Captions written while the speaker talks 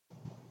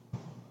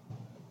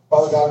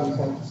Father God, we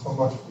thank you so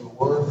much for your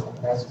word.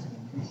 I'm asking you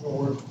to use your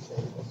word to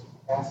shape us.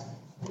 Ask,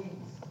 please,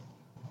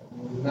 that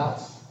we would not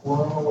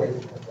squirm away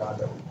from it, God,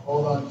 that we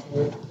hold on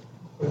to it,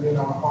 put it in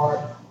our heart,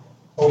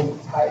 hold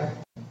it tight,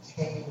 and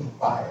changed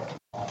by it.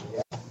 God, we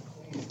ask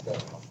you, please,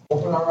 that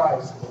open our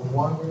eyes to the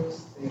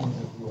wondrous things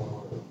of your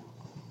word.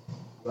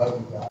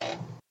 Love you,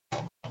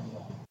 God.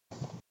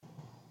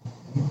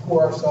 We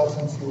pour ourselves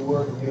into your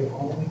word, and we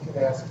only could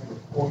ask you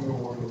to pour your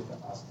word into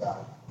us,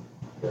 God.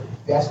 We are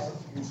desperate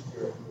for your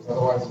spirit, because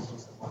otherwise it's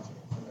just a bunch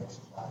of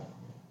information, God.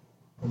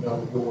 We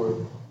know that your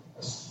word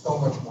has so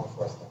much more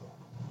for us than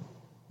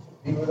that. So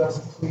be with us,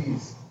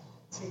 please.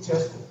 Teach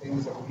us the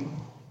things that we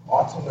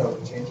ought to know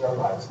to change our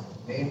lives. In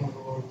the name of the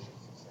Lord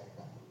Jesus,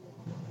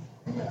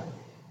 amen.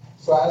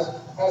 So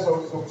as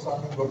always, when we're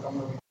starting the book, I'm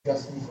going to read you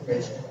some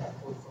information I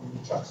pulled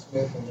from Chuck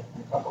Smith and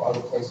a couple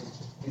other places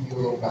just to give you a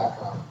little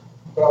background.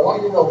 But I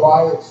want you to know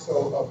why it's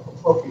so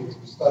appropriate to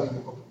be studying the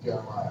book of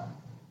Jeremiah.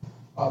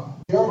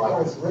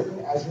 Jeremiah was written,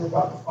 as you're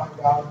about to find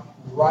out,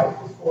 right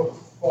before the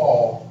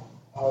fall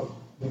of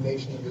the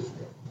nation of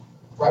Israel.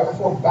 Right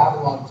before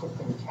Babylon took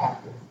them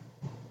captive.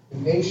 The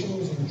nation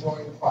was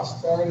enjoying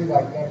prosperity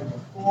like never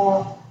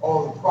before.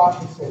 All the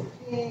prophets said,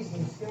 peace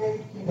and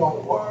safety,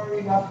 don't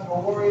worry, nothing to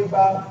worry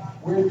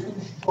about. We're too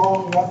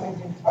strong, nothing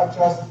can touch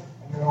us.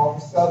 And then all of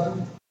a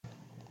sudden,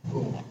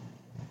 boom,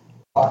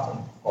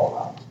 bottom fall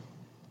out.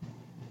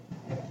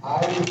 And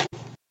I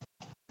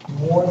would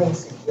more than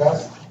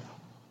suggest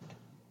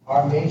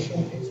our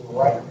nation is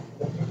right from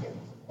the beginning,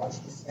 much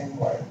the same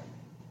way.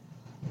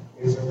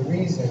 There's a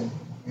reason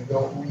you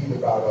don't read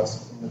about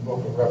us in the book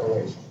of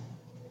Revelation.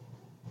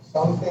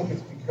 Some think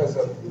it's because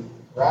of the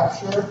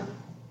rapture.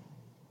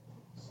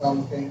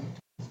 Some think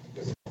it's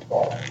because of the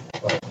fall.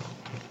 But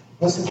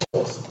listen to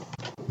this.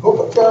 The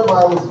book of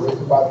Jeremiah was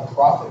written by the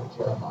prophet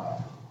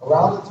Jeremiah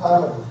around the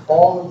time of the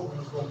fall of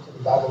Jerusalem to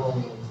the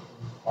Babylonians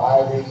in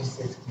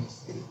 586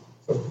 BC.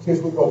 So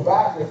because we go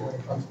backwards when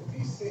it comes to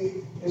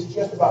BC, it's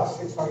just about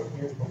 600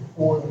 years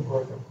before the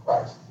birth of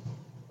Christ.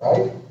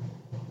 Right?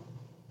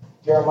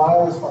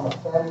 Jeremiah was from a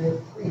family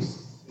of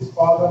priests. His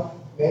father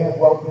may have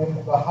well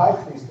been the high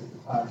priest at the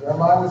time.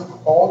 Jeremiah was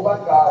called by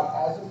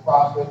God as a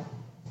prophet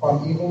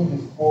from even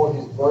before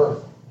his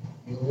birth.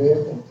 He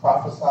lived and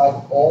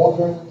prophesied all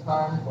during the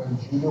time when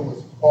Judah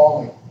was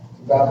falling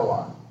to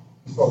Babylon.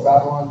 He saw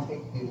Babylon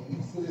take the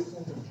elite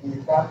citizens of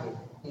Judah captive,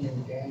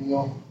 including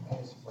Daniel and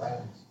his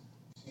friends.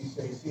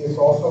 So you see, it's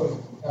also as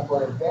a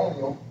contemporary of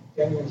Daniel.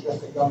 Daniel was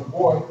just a young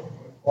boy.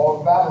 When the fall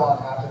of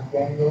Babylon happened,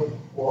 Daniel,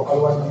 or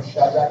otherwise known as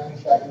Shadrach,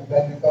 Meshach, and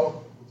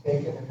Abednego, would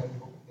take it, and then the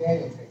book of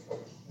Daniel takes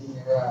over soon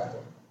thereafter.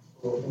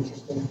 It's a little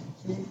interesting.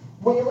 So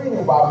when you're reading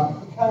the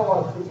Bible, you kind of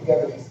want to put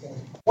together these things.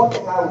 One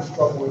thing I always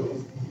struggle with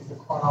is the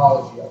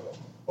chronology of it.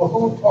 Well,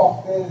 who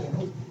talked then, and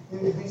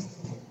who these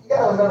things. You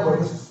got to remember,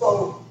 this is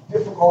so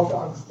difficult to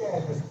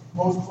understand because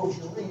most books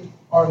you read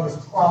are in this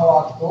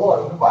chronological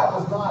order. The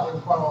Bible is not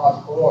in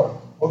chronological order.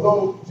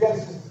 Although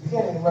Genesis is the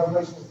beginning and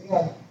Revelation is the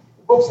end,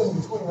 the books in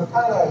between are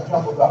kind of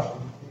jumbled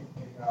up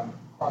in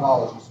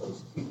chronology, so to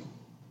speak.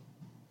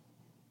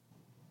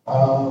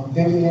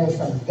 David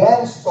Anderson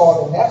then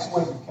saw the next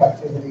wave of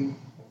captivity and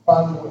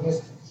finally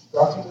witnessed the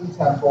destruction of the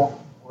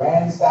temple,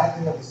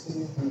 ransacking of the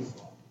city of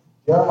Jerusalem.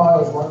 Jeremiah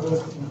was one of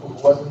those people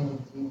who wasn't even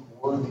deemed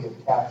worthy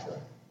of capture.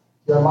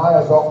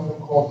 Jeremiah has often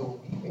been called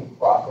the weeping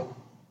prophet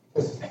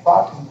because his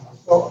prophecies were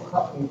so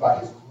accompanied by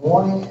his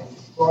mourning and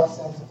distraught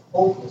sense of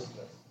hopelessness.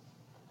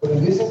 But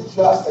it isn't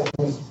just that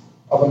he was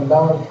of a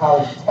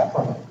melancholy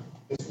temperament.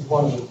 This was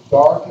one of the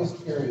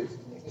darkest periods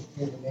in the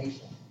history of the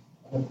nation.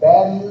 And the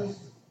bad news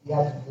he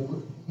had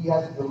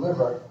to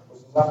deliver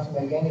was enough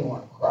to make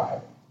anyone cry.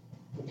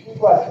 The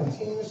people had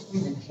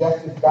continuously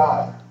rejected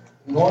God.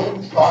 The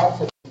northern tribes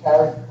had been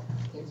carried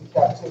into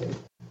captivity.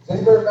 Does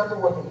anybody remember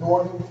what the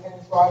northern 10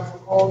 tribes were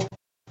called?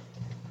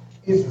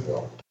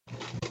 Israel.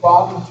 The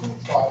bottom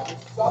 2 tribes,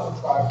 the southern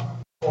tribes,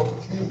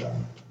 called Judah.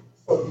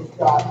 So you've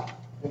got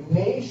the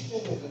nation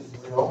of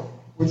Israel,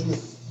 which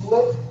was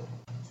split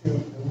to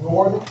the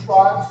northern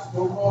tribes,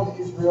 still called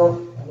Israel,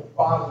 and the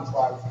bottom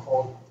tribes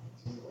called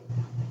Judah.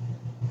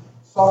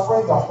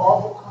 Suffering the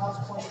horrible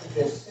consequences of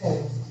their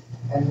sins,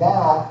 and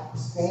now the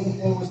same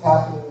thing was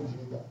happening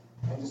in Judah.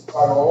 And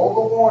despite all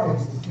the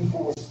warnings, the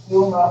people were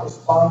still not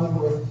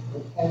responding with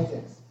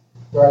repentance.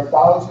 Their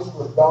idolatrous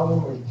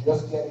rebellion was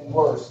just getting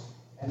worse.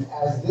 And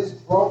as this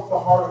broke the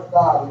heart of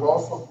God, it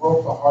also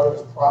broke the heart of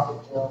his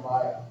prophet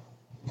Jeremiah.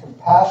 The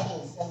compassion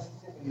and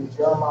sensitivity of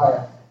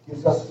Jeremiah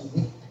gives us a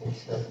unique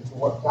picture into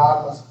what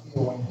God must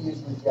feel when he is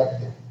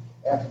rejected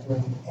after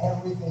doing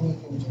everything he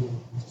can do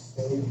to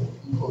save the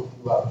people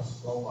he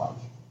loves so much.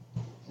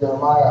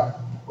 Jeremiah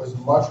was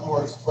much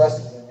more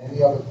expressive than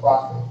any other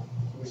prophet.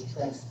 He was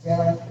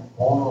transparent and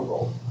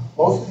vulnerable.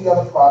 Most of the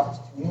other prophets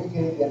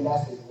communicated their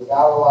message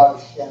without a lot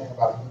of sharing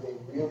about who they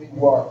really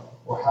were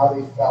or how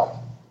they felt.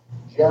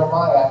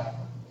 Jeremiah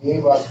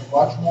gave us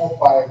much more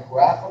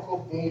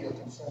biographical data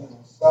concerning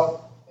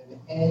himself than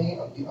any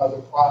of the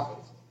other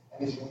prophets,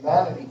 and his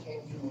humanity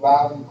came through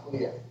loud and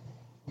clear.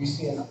 We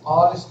see an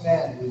honest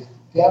man who is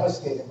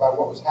devastated by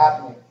what was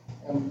happening,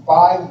 and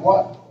by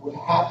what would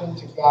happen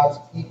to God's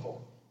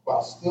people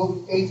while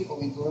still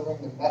faithfully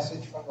delivering the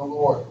message from the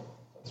Lord.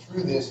 But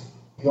through this,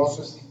 we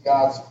also see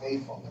God's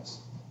faithfulness.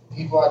 The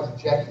people had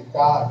rejected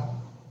God,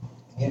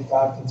 and yet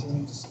God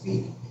continued to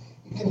speak.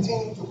 He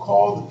continued to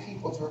call the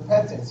people to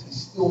repentance. He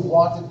still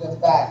wanted them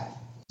back.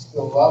 He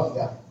still loved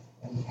them,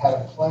 and he had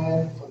a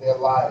plan for their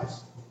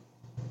lives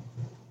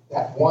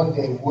that one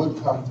day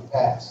would come to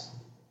pass.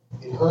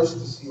 It hurts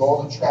to see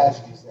all the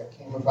tragedies that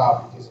came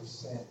about because of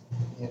sin,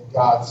 yet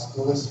God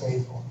still is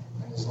faithful,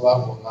 and his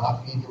love will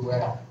not be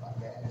derailed by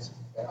man's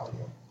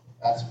failure.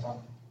 That's from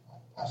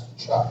Pastor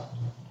Chuck.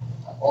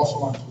 I also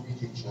want to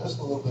read you just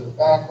a little bit of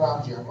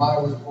background.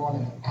 Jeremiah was born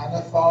in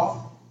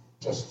Anathoth,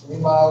 just 3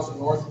 miles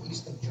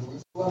northeast of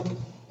Jerusalem,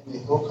 in the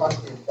hill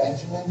country of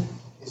Benjamin.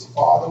 His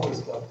father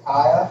was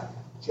Hilkiah.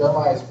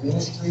 Jeremiah's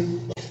ministry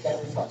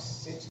extended from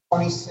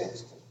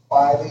 626 to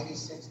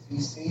 586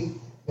 BC,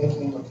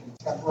 making him a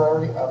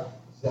contemporary of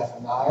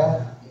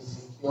Zephaniah,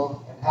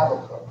 Ezekiel, and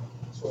Habakkuk.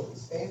 So at the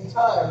same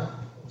time,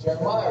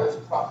 Jeremiah was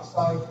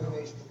prophesying for the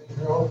nation of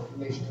Israel,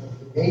 the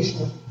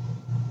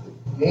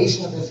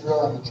nation of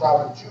Israel and the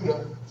tribe of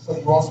Judah. So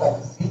you also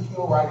have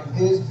Ezekiel writing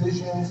his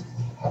visions,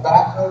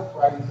 Habakkuk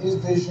writing his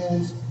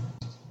visions,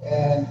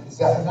 and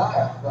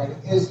Zephaniah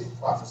writing his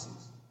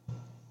prophecies.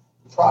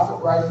 The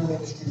prophet writing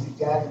ministry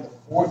began in the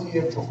 4th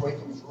year of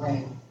Jehoiakim's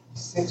reign,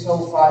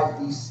 605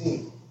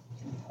 BC.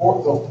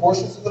 Though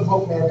portions of the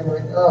book may have been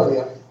written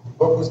earlier, the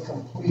book was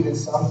completed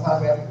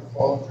sometime after the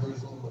fall of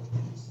Jerusalem, which we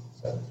just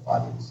said was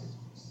 586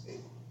 BC.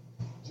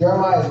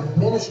 Jeremiah's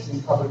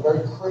ministry covered a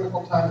very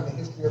critical time in the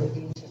history of the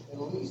ancient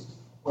Middle East,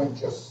 when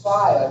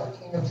Josiah, the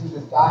king of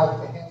Judah, died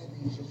at the hands of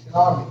the Egyptian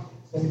army.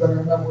 Does anybody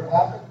remember what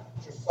happened?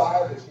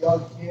 Josiah, this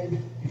young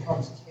kid,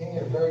 becomes king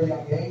at a very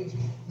young age.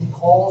 He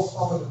calls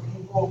some of the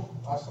people,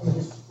 some of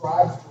his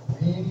scribes, to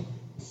read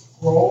the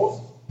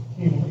scrolls.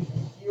 He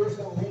hears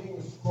them reading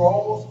the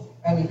scrolls,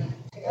 and he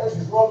tears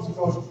his robes. He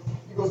goes,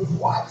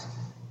 what?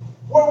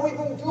 What have we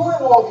been doing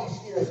all these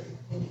years?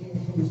 He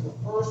was the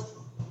first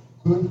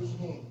good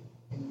king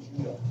in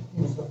Judah.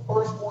 He was the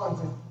first one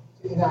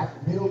to enact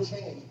real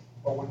change.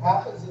 But what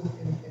happens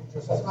in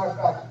just as a matter of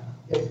fact,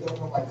 you guys don't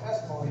know my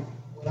testimony.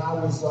 When I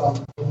was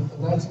in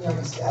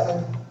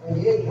 1997,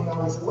 98, when I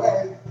was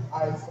away,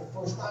 for the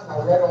first time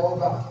I read all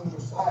about King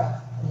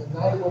Josiah. And the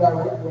night when I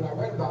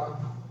read about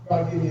him,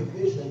 God gave me a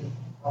vision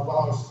while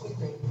I was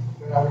sleeping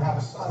that I would have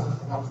a son,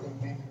 and I was going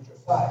to name him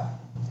Josiah.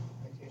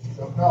 In case you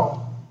don't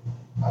know,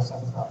 my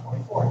son's not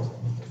 24, his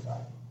name is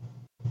Josiah.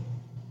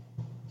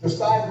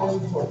 Josiah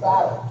goes into a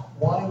battle,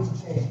 wanting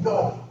to change.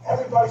 No,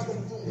 everybody's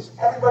going to do this.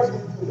 Everybody's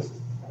going to do this.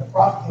 And the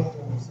prophet came to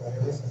him and said,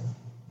 hey, listen,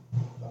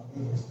 don't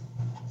do this.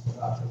 This is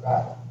not your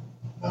battle.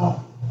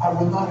 No, I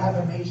will not have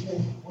a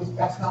nation.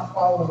 That's not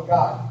following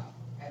God.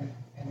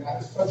 And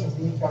that is such a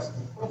New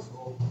Testament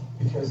principle,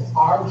 because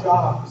our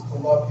job is to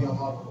love the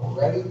unlovable.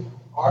 Ready?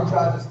 Our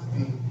job is to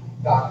be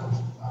doctors,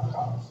 not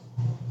cops.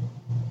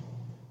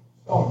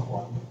 So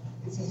important.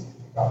 It's easy to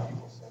pick out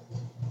people's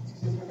sins.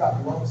 It's easy to pick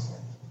out your own sins.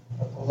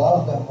 But to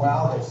love them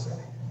while they're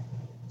sinning.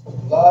 To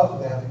love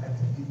them and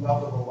to be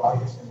lovable while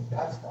you're sinning.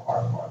 That's the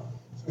hard part.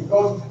 So he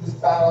goes into this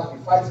battle and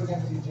he fights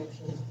against the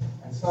Egyptians,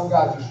 and some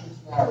guy just shoots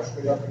an arrow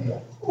straight up in the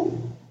air.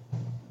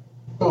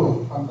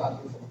 Boom, comes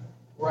down to him,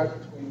 right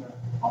between the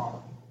armor.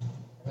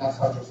 And that's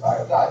how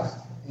Josiah dies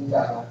in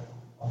battle,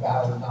 a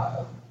battle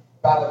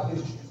of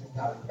his choosing,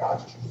 not of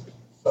God's choosing.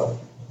 So,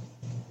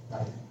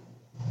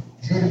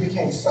 Judah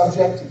became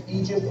subject to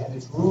Egypt and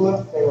its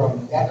ruler, Pharaoh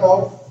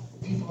Necho.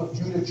 The people of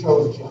Judah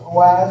chose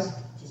Jehoaz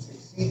to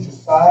succeed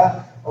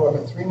Josiah.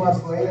 However, 3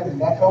 months later,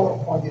 Necho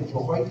appointed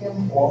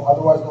Jehoiakim, or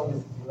otherwise known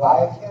as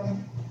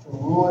Eliakim, to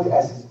rule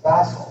as his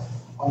vassal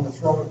on the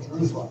throne of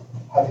Jerusalem.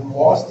 Having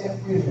lost their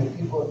freedom, the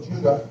people of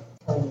Judah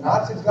turned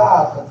not to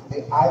God, but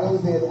to the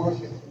idols they had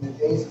worshipped in the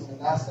days of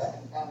Manasseh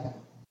and Amon.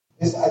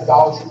 This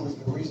idolatry was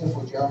the reason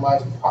for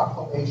Jeremiah's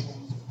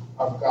proclamations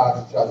of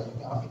God's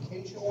judgment. Now, in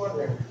case you're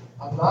wondering,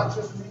 I'm not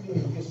just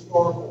reading you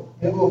historical,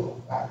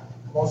 biblical fact.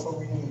 I'm also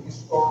reading you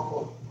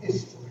historical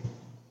history.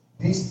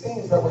 These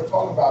things that we're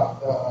talking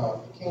about,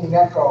 the King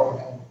Necho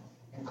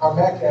and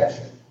Carmekesh,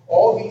 and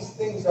all these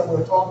things that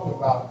we're talking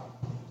about,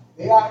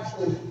 they are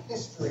actually the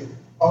history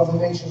of the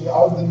nation,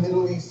 of the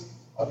Middle East,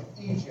 of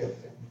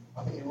Egypt,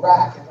 and of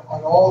Iraq,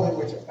 and all of it,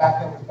 which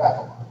back then was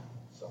Babylon.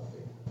 So,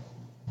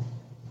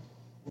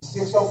 in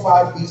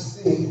 605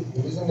 BC,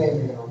 here's a name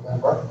you're going to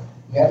remember,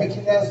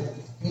 Nebuchadnezzar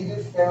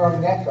defeated Pharaoh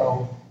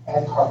Necho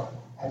and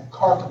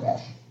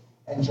Carchemish,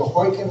 and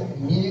Jehoiakim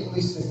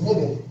immediately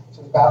submitted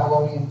to the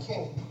Babylonian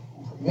king,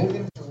 who permitted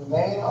him to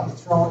remain on the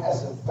throne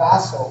as a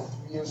vassal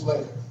 3 years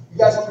later. You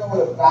guys don't know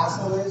what a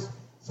vassal is?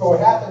 So what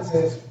happens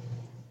is,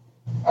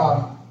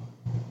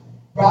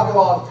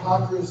 Babylon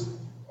conquers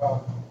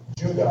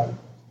Judah,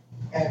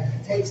 and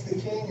he takes the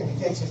king and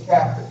he takes his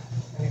captive.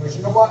 And he goes,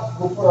 you know what?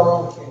 We'll put our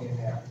own king in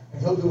there,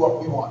 and he'll do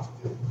what we want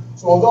to do.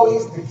 So although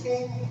he's the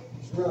king,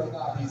 he's really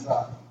not. He's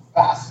a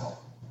vassal.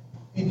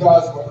 He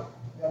does what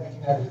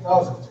Nebuchadnezzar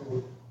tells him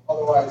to.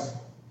 Otherwise,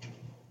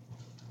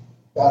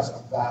 that's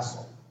a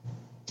vassal.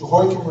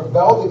 Jehoiakim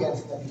rebelled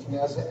against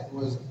Nebuchadnezzar and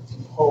was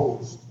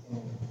deposed.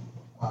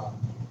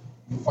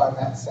 You find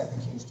that in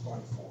 2 Kings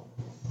 24.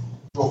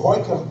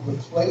 Jehoiakim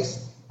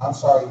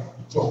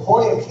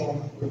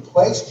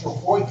replaced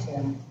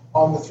Jehoiakim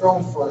on the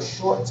throne for a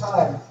short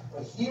time,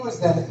 but he was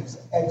then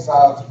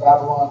exiled to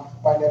Babylon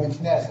by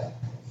Nebuchadnezzar.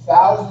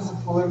 Thousands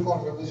of political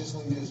and religious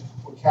leaders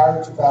were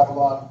carried to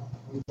Babylon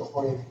with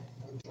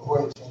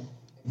Jehoiakim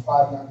in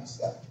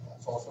 597.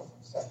 That's also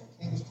from 2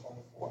 Kings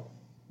 24.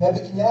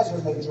 Nebuchadnezzar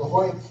made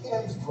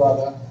Jehoiakim's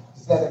brother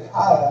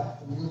Zedekiah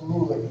the new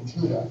ruler in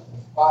Judah.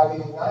 In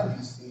 589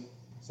 BC,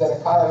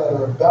 Zedekiah led a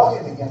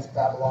rebellion against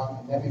Babylon,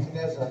 and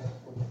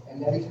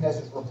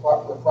Nebuchadnezzar's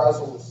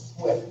reprisal was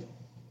swift.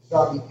 His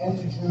army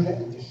entered Judah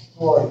and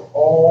destroyed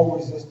all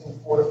resisting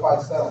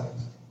fortified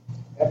settlements.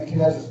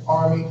 Nebuchadnezzar's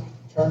army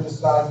turned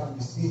aside from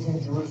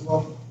besieging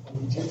Jerusalem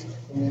when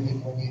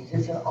the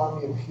Egyptian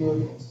army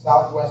appeared in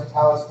southwest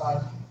Palestine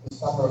in the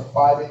summer of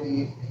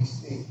 588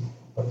 BC.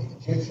 But the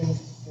Egyptians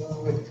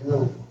soon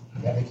withdrew.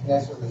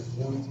 Nebuchadnezzar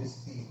resumed his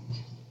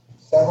siege.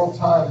 Several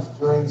times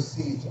during the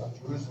siege of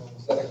Jerusalem,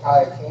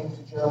 Zedekiah came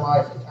to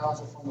Jeremiah for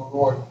counsel from the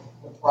Lord.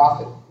 The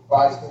prophet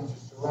advised him to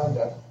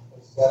surrender,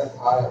 but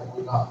Zedekiah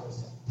would not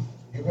listen. So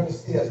you're going to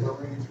see as we're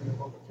reading through the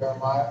book of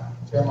Jeremiah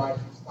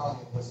keeps telling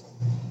you, listen,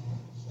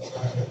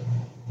 surrender.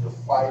 Your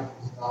fight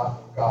is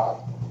not with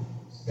God.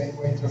 The same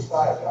way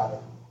Josiah got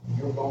it,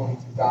 you're going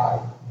to die,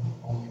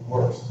 only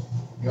worse.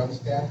 You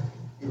understand?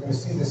 You're going to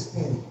see this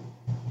theme.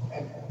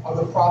 And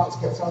other prophets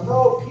kept saying,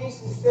 no,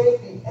 peace and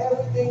safety,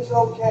 everything's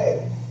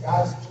okay.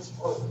 Guys, just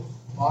for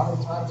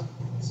modern times,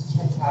 this is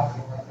what's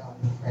happening right now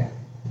in Ukraine.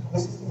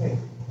 Listen to me.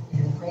 The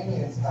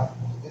Ukrainians have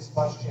this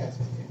much chance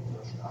of getting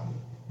Russia.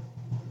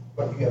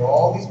 But you get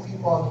all these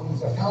people on the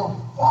news like, no,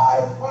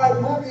 fight,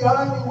 we're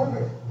behind you,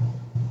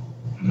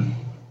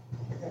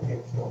 They're going to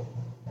get killed.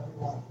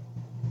 Everyone.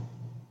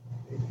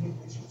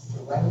 They should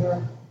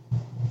surrender,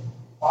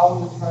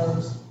 follow the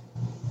terms,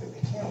 that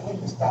they can't win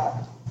this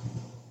battle.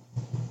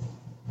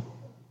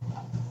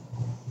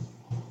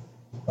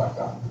 But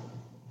God.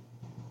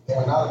 They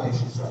are not a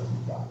nation served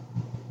with God.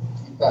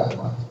 Keep that in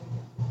mind.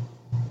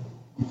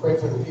 We pray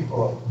for the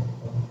people of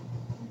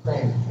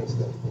Ukraine because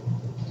the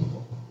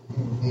people, the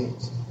human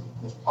beings,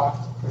 there's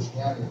pockets of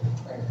Christianity in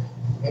Ukraine.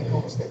 Make no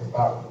mistake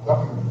about it. The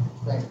government of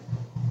Ukraine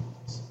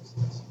is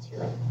a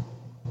tyranny.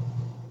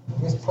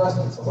 And this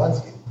President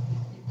Zelensky,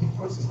 he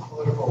puts his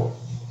political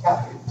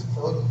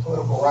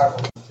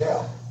rivals in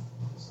jail.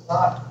 This is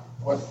not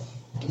what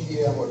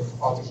media and what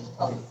politicians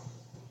tell you.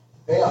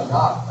 They are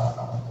not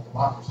a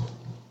democracy.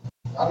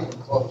 Not even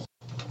close.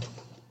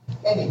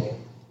 Anyway,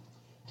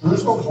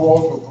 Jerusalem's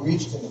walls were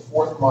breached in the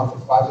 4th month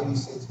of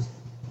 586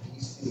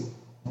 BC.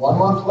 1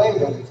 month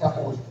later, the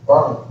temple was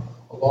burned,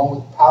 along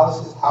with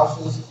palaces,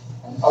 houses,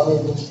 and other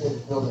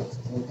administrative buildings.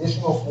 An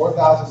additional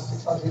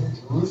 4,600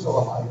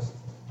 Jerusalemites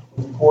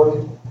were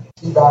deported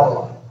to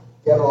Babylon.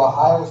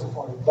 Gedaliah was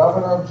appointed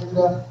governor of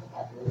Judah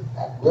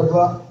at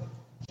Riblah.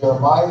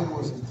 Jeremiah, who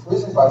was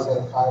imprisoned by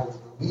Zedekiah, was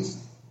released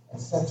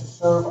and sent to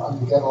serve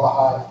under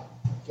Gedaliah.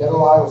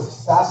 Gedaliah was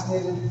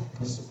assassinated, and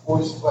his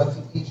supporters fled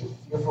to Egypt,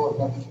 fearful of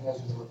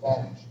Nebuchadnezzar's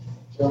revenge.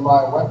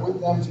 Jeremiah went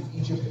with them to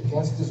Egypt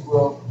against his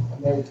will,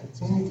 and they would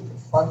continue to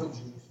confront the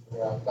Jews for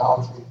their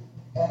idolatry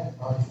and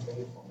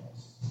unfaithfulness.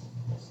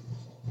 Let's see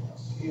something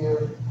else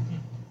here.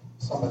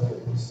 Some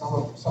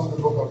of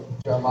the book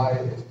of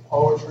Jeremiah is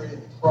poetry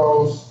and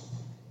prose.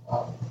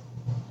 A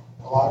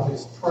lot of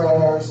his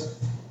prayers.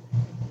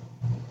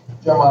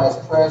 Jeremiah's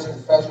prayers,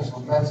 confessions,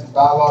 laments, and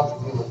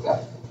dialogues deal with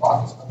that.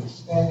 Prophet's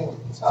understanding of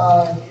the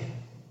time.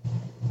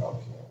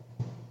 Okay.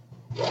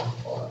 Yeah,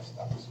 all that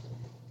stuff is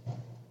good.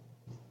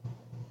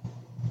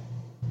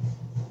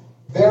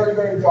 Very,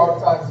 very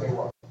dark times they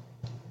were.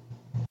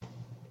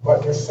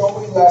 But there's so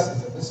many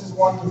lessons, and this is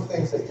one of the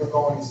things that you're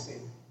going to see.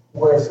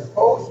 Where as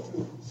opposed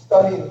to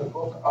studying the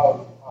book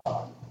of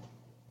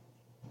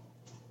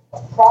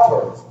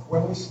Proverbs,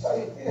 when we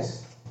study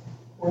this,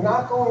 we're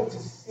not going to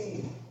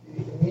see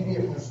the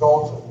immediate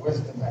results of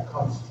wisdom that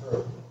comes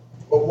through.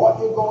 But what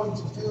you're going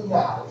to do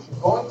now is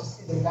you're going to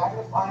see the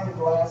magnifying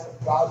glass of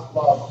God's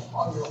love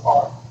upon your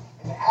heart.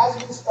 And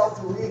as you start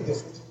to read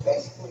this, which is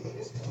basically a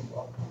history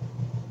book,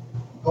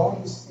 you're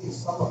going to see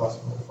some of us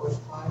for the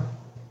first time,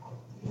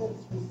 even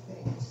through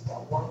things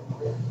that weren't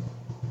written.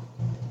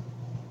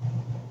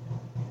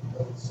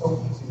 But it's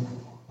so easy to read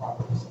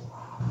Proverbs and say,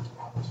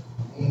 that was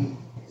for me.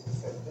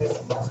 Jesus said this,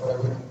 and that's what I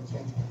really need to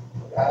change.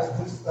 But as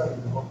we study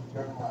the book of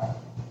Jeremiah,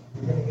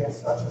 you're going to get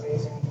such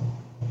amazing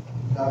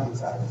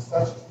nuggets out of it,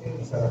 such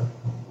things that are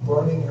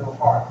burning in your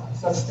heart,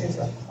 such things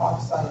that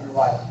prophesy in your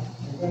life.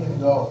 You're going to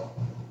know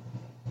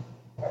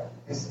that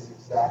this is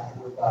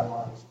exactly where God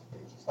wants us to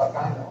be, just like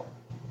I know.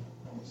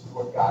 And this is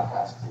what God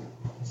has to do.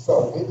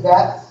 So with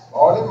that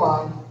all in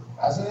mind,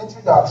 as an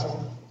introduction,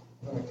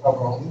 I'm going to cover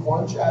only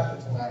one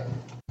chapter tonight.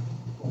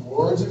 The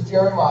words of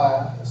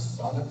Jeremiah, the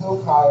son of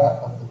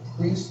Hilkiah, of the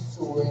priests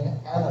who were in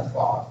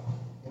Anathoth,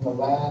 in the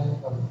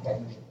land of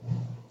Benjamin.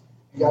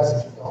 You guys,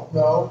 if you don't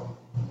know,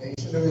 the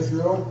nation of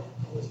Israel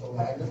was the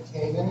land of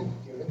Canaan,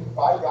 given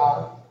by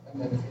God,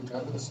 And then if you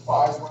remember, the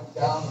spies went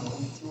down, and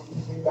only 2 of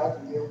them came back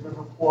and gave a good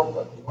report,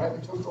 but they went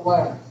and took the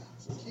land.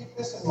 So keep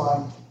this in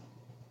mind.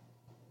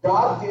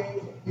 God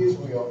gave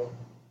Israel,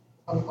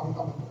 I'm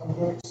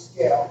going to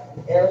scale,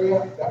 an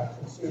area that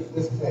considered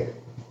this big.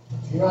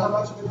 Do you know how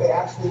much of it they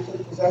actually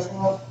took possession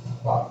of?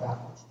 About that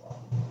much stuff.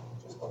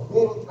 Just a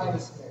little tiny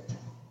smidge.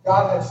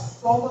 God had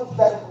so much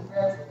better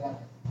prepared for them,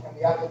 and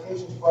the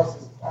applications for us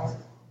is, God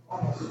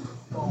has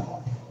so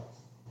much for us.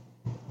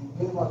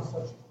 We live on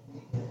such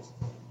uniqueness.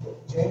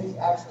 James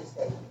actually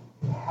said,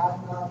 you have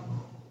not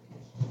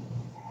because you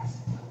ask.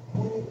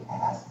 And when you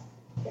ask,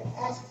 you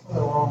ask for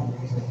the wrong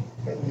reason,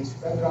 and you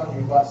spend it on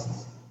your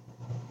lusts.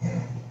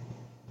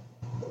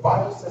 The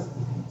Bible says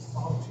in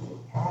Psalm 2,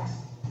 ask,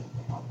 and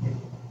I'll give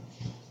you.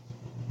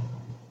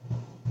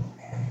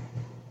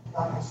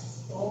 God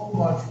has so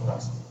much for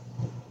us.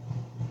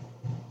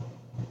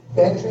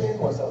 Benjamin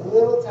was a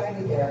little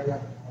tiny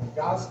area, and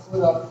God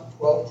split up the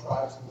 12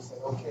 tribes, and he said,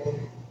 okay,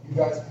 you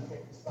guys can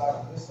take this side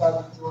on this side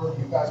of the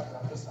Jordan, you guys can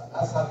have this on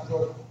that side of the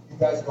Jordan, you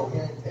guys go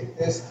here and take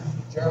this.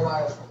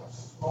 Jeremiah is from a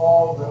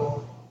small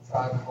little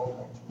tribe called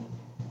Benjamin,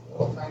 a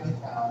little tiny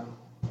town,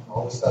 and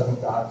all of a sudden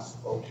God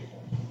spoke to him.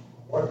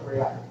 What a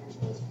great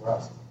application this is for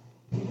us.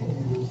 Even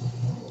you, a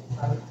little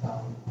tiny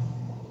town, a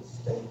little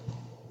state, a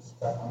little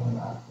speck on the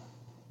map.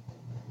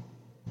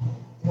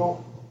 You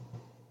know,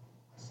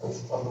 I so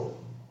struggle.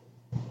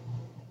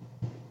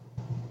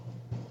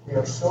 We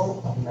are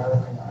so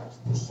Americanized.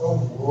 We're so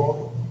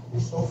world.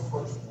 We're so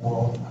first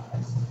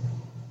worldized.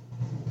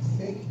 We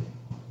think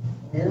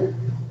we're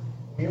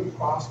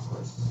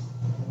prosperous,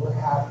 and we're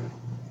happy,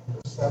 and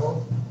we're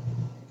settled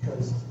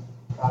because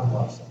God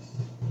loves us.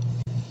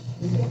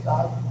 Do you think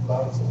God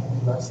loves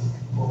any less the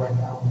people right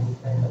now in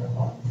Ukraine that are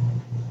lost?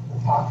 The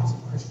pockets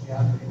of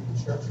Christianity,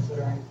 the churches that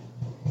are in. Do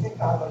you think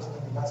God loves them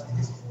any less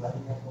because He's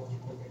letting them go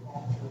through what they're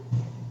going through?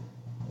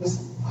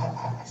 Listen,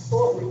 I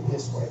saw it written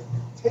this way.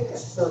 Take a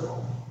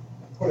circle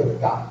and put a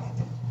dot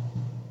in it.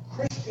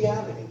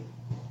 Christianity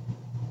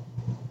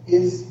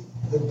is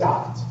the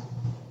dot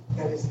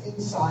that is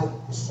inside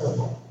the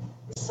circle.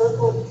 The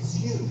circle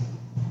is you.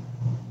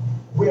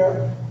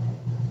 Where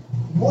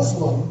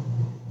Muslim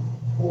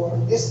or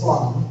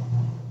Islam,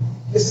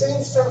 the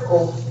same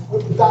circle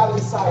with the dot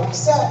inside,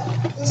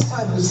 except this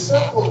time the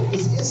circle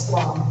is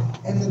Islam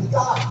and the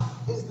dot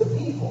is the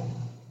people.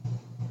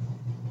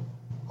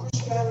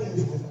 Christianity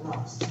is within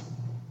us.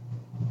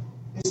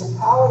 It's a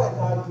power that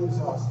God gives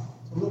us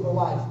to live a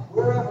life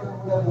wherever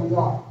and whatever we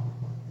are.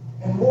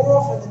 And more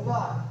often than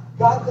not,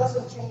 God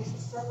doesn't change the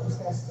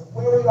circumstances of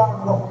where we are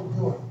and what we're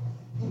doing.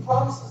 He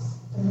promises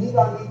to meet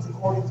our needs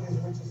according to His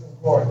riches and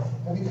glory.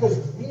 And because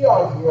we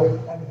are here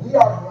and we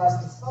are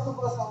blessed, and some of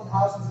us own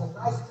houses and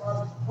nice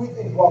cars, we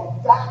think, well,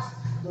 that's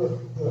the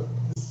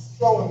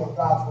showing of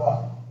God's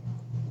love.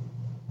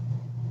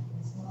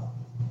 It's not.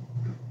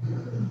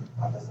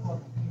 God doesn't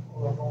want the people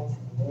who are going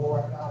through war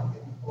right now and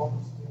getting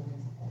focused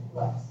and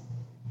less.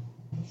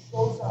 He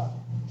shows up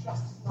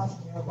just as much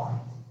in their lives.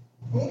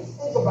 We need to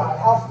think about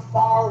how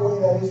far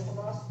away that is from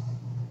us.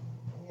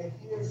 And yet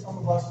here, some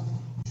of us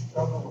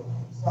struggle with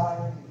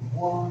anxiety, and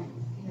worry,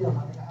 and fear. Am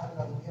I going to have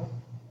another meal?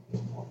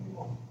 These poor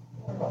people,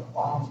 what about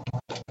bombs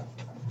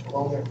and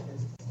blow their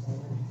kids to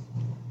smithereens?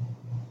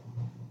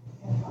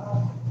 And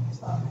God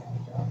is not mad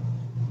at God.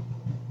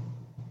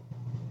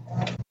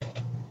 And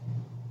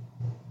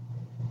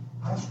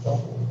I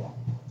struggle with that.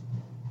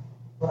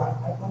 But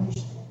I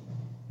understand.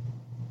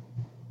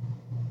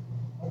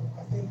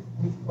 I think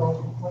we've grown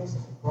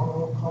complacent, we've grown a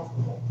little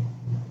comfortable.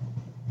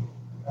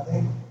 I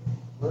think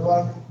we're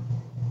like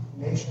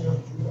the nation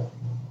of Judah.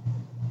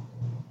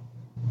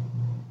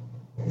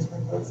 It's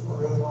been good for a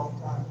really long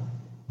time.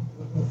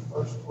 We live in the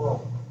first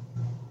world.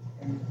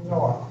 And you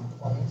know our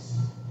complaints.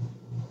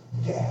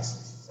 Gas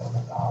is $7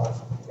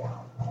 a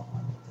gallon. Oh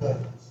my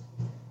goodness.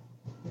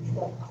 If you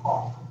got a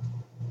car,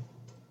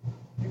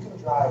 you can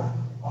drive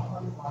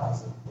 100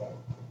 miles a day.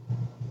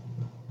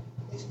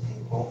 These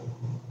people,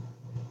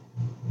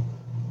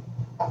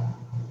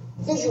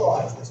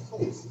 visualize this,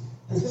 please,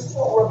 because this is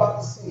what we're about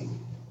to see.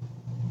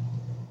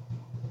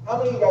 How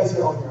many of you guys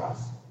here own your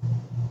house?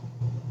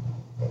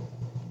 Okay.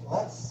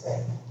 Let's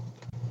say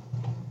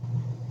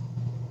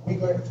we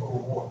go into a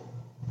war.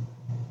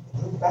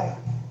 The new bank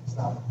is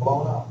now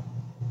blown up.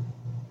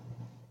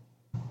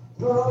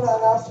 You don't own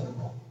that house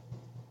anymore.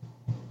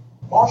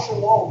 Martial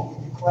law will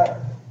be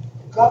declared.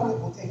 The government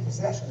will take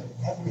possession of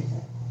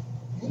everything.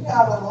 You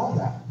now don't own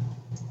that.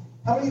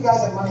 How many of you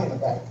guys have money in the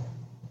bank?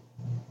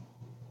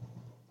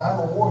 Time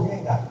of war, you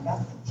ain't got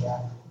nothing,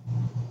 Jack.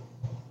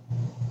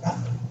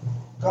 Nothing.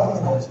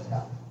 Government owns it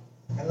now.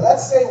 And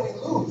let's say we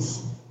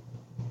lose.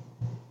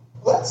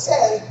 Let's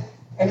say,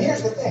 and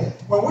here's the thing,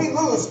 when we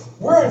lose,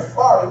 we're in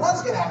Florida.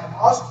 Nothing's going to happen to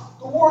us.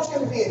 The war's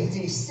going to be in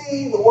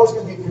D.C., the war's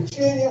going to be in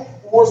Virginia,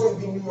 the war's going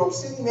to be in New York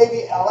City,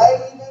 maybe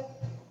L.A. even.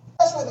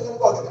 That's where they're going to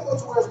go. They're going to go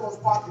to where it's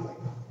most populated.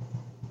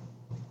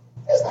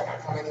 It's not going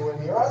to come anywhere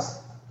near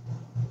us.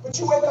 But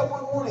you wake up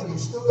one morning, you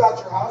still got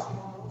your house, you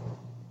don't own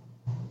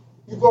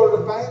it. You go to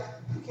the bank,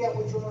 you can't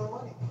withdraw the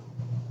money.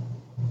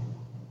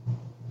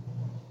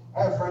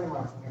 I have a friend of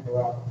mine from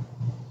Nicaragua.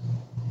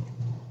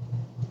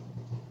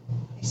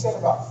 He said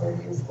about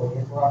 30 years ago,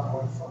 Nicaragua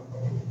went from a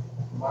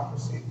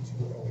democracy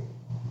to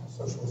a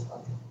socialist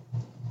country.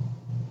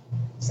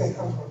 He said he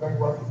comes from a very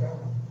wealthy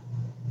family.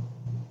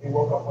 They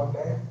woke up one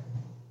day,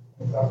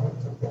 and the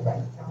government took their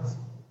bank accounts,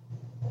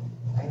 and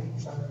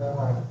 90% of their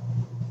land.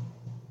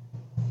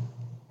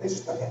 They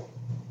just took it.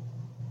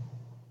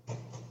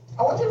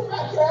 I want you to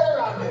wrap your head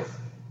around this.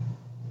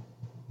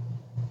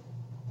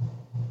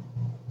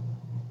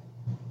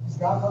 Does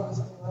God love us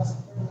any less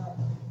than that?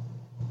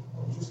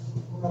 Or just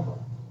keep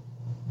remembering.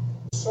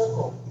 The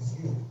circle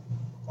is you.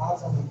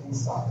 God's on the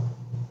inside.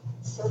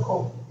 The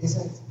circle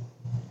isn't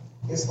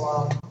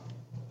Islam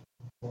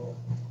or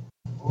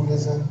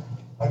Buddhism.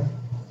 Like,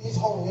 these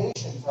whole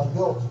nations are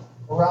built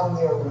around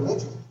their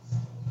religions.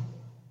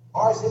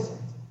 Ours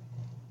isn't.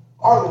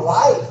 Our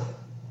life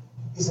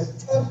is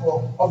a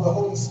temple of the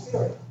Holy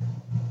Spirit.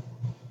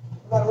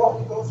 No matter what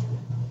we go through.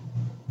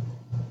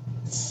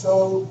 It's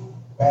so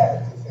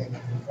bad to think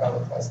if we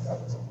fail a test, God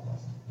doesn't love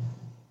us.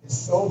 It's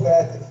so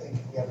bad to think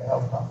if we have a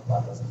health problem,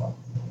 God doesn't love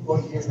us. Well,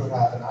 here's what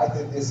happened. I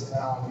did this and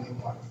now I'm being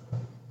punished for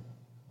it.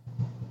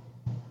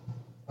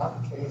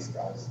 Not the case,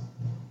 guys.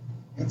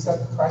 You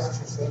accept Christ as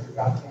your Savior,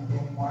 God can't be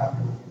any more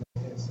happy with you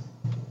than He is.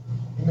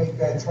 You make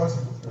bad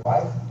choices with your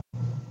life,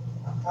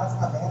 God's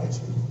not mad at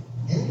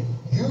you.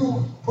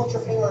 You put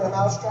your finger in a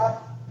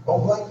mousetrap,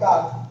 don't blame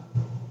God.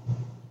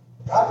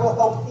 God will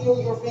help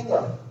heal your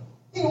finger.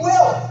 He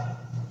will.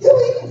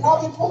 He'll even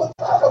probably pull the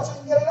trap up so you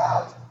can get it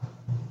out.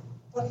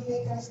 But He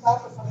ain't going to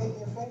stop it from hitting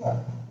your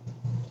finger.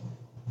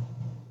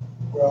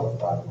 Well, if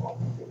God didn't want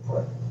me to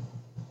pray,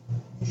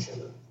 He should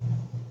have.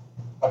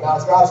 But now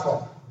it's God's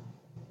fault.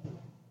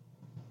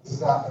 This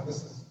is not, and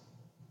this is,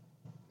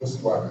 you'll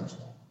see why I mention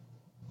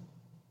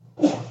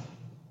that.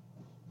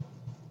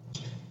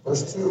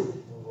 Verse 2,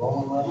 we're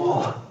rolling right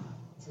along.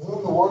 To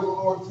whom the word of the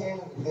Lord came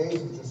in the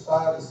days of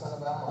Josiah the son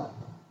of Ammon,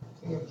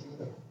 king of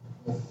Judah.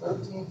 In the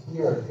 13th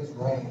year of his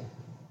reign,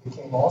 it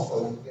came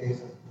also in the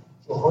days of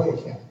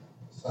Jehoiakim,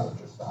 the son of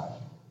Josiah,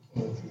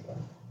 king of Judah,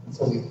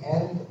 until the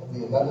end of the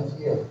 11th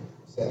year of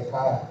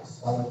Zedekiah, the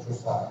son of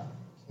Josiah,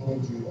 king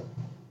of Judah,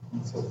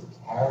 until the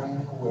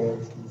carrying away of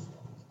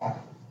Jerusalem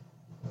captive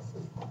in the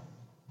 5th month.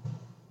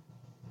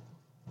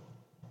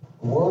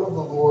 The word of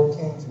the Lord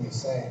came to me,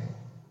 saying,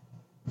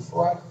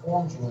 Before I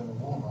formed you in the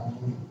womb, I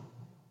knew you.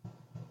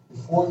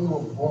 Before you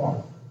were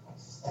born, I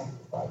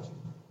sanctified you.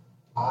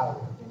 I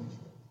ordained you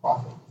a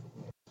prophet for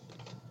the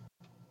nations.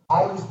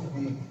 I used to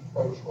be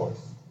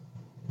pro-choice.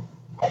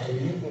 I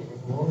believed it was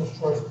a woman's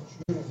choice to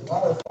choose. As a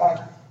matter of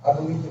fact, I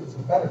believed it was a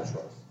better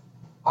choice.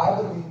 I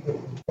believed it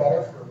was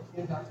better for a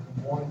kid not to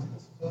be born into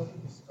this filthy,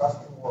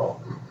 disgusting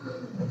world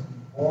than to be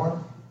born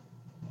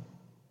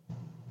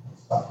and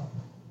suffer.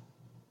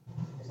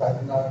 Because I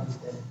did not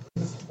understand the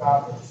goodness of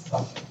God that was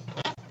suffering.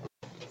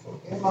 So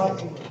in my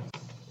ignorance,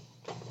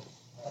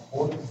 I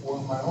aborted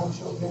for my own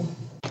children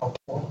and helped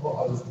multiple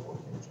others abort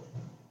their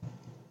children.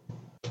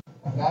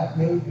 And that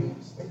made me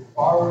stay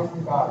far away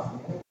from God for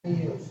many, many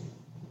years.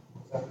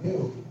 Because I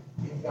knew,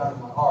 deep down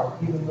in my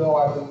heart, even though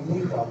I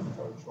believed I was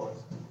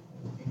pro-choice,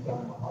 deep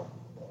down in my heart,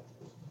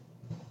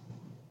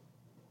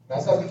 and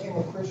as I became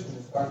a Christian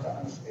and started to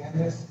understand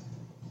this,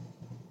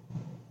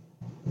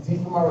 the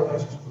deeper my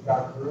relationship with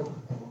God grew,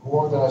 and the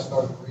more that I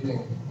started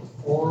reading,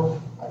 before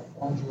I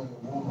formed you in the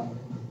womb, I knew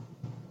you.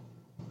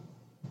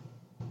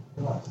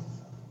 I realized this.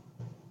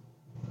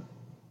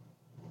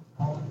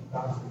 How did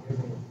God forgive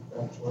me of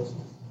bad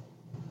choices?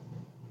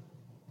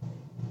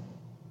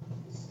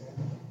 The sin,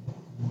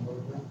 the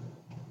murder,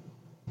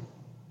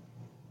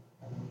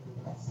 and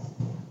the past.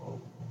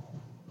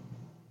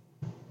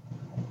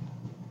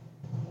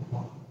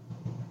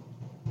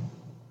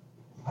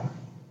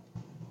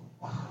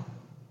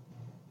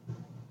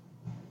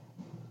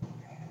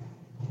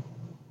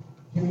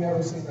 You've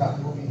never seen that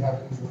movie,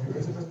 Heaven's Real.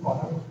 Is it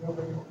called Heaven's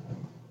Real?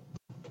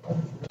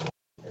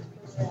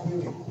 It's a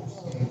really cool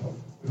scene of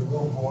the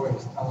little boy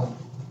is telling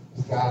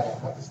his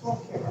dad, like this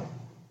little kid, like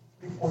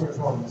 3-4 years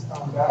old, and he's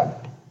telling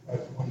dad that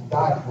when he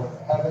died, he went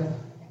to heaven, and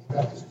he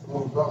met this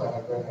little girl that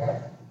had red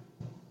hair.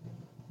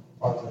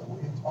 I was like, what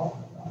are you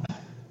talking about?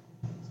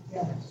 He said,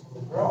 yeah, this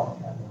little girl.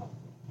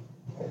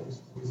 And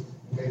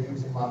the baby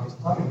was in mommy's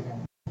tummy,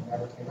 and it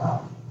never came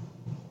out.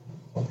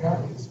 So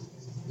apparently,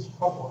 this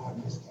couple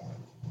had miscarriage.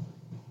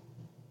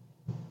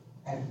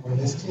 And when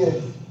this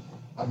kid,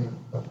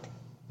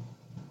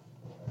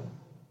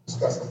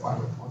 discuss the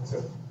finer points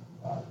of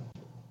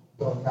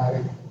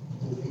dogmatic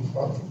belief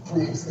of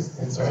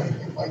pre-existence or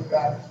anything like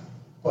that,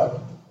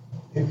 but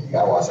if you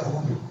gotta watch that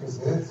movie because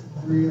it's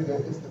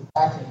the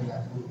acting in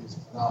that movie is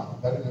phenomenal,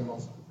 better than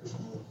most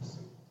Christian movies.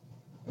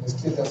 And this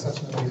kid does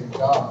such an amazing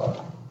job, but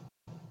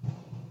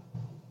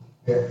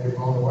they're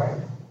blown away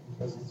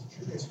because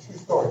it's a true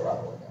story, by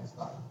the way. It's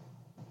not.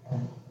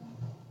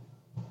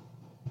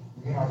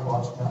 And I was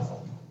watching that, I was like,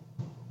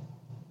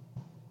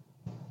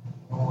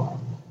 you know what?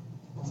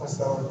 Once I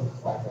settled into the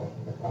fact that I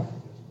think that God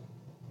forgives me.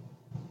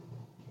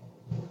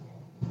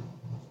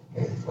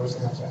 Okay, the first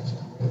thing I'm saying,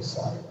 I'm really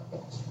sorry about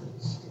that. It's really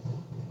stupid.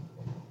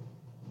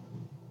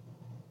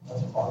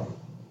 That's part of it.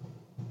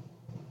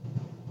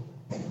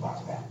 Think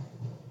about that.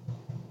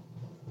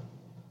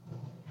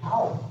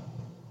 How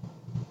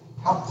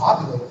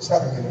popular is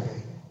heaven going to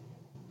be?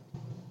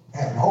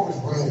 And I hope it's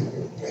really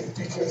good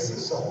because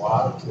there's a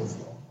lot of kids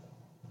there.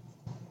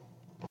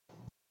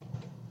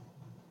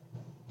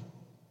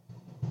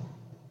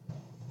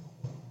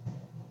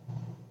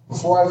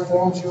 Before I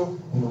formed you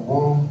in the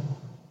womb,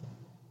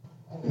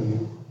 I knew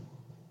you.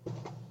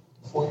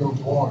 Before you were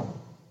born, I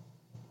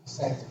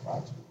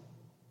sanctified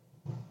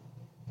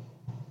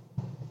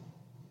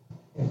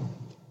you.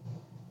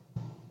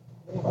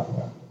 Think about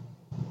that.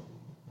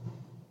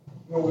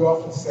 You know, we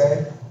often say,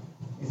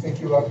 you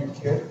think you love your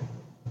kid,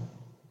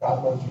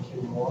 God loves your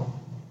kid more.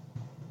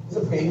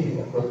 There's a baby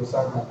that grows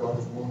inside my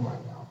daughter's womb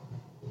right now.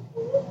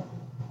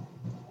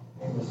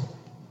 Her name is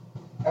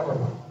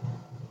Everly.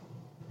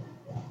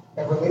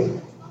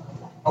 Everly?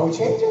 Are we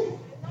changing?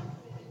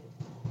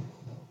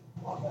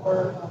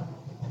 Or,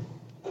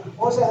 what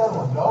was that other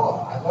one?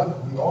 Noah. I love it.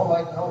 We all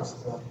like Noah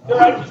still. Go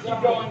ahead, just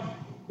keep going.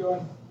 Keep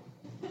going.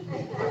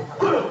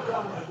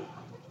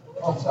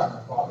 Oh, I'm sorry,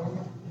 I'm bothering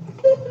you.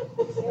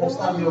 Next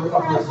time you're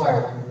up here playing, I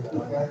can do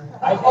that, okay?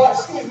 I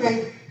Excuse me.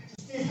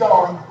 Just keep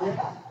going.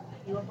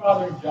 You were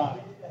bothering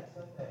Johnny.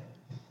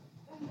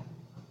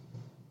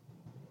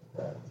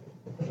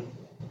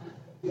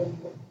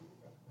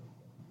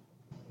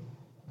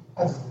 I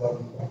just love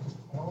you.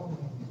 I don't want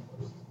to leave these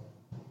verses.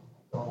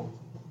 I don't.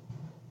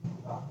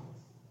 I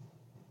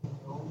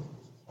know this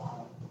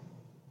child.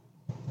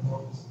 I know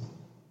this is.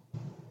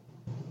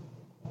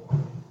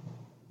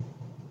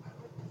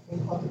 Think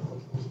about the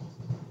implications.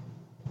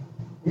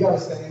 We have a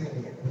saying in the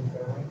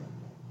family.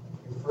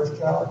 Your first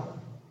child,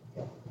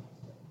 yeah.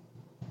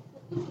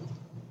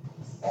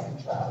 Second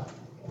child,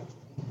 yeah, what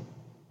you need.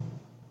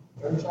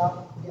 Third child,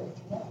 yeah, what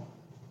you want.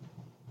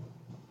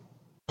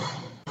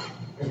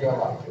 Because you got a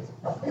lot of kids.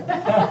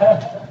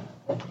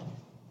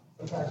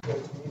 Sometimes you get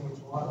to me what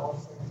you want all at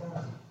the same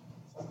time.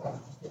 Sometimes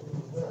you just get what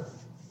you deserve.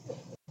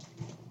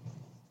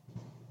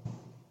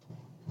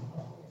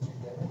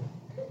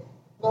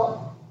 No.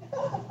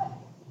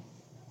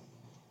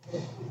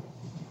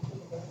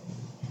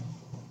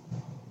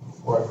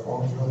 Before I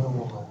formed you in the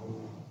womb, I knew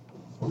you.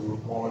 Before you were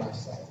born, I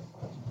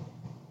sanctified you.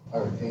 I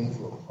ordained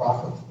you a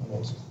prophet to the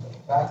nations. The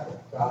fact that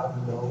God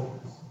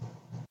knows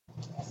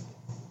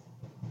essence,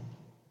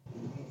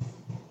 belief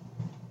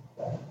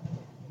that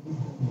you who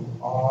you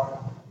are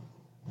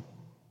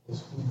is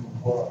who you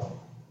were,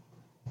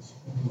 is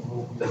who you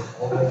will be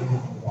already in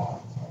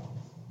God's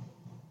hands.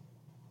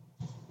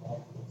 Just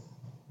love this.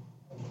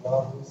 I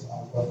love this, I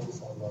love this,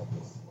 I love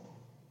this.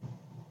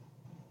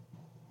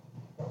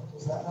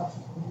 Does that not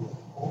fill you with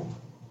hope?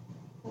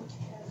 Who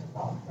cares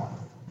about God?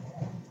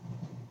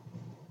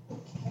 Who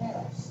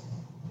cares?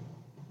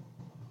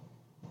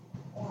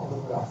 I want to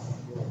live without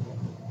fear again.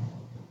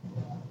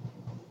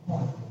 I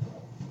want to live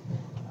without fear.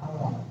 I don't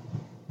want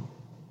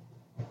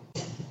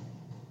to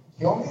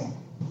kill me,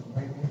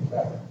 make me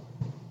better.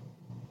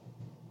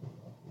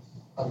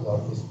 I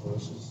love these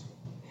verses.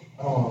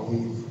 I don't want to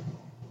leave.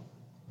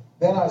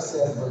 Then I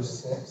said, verse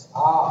 6,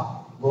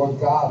 Lord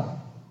God,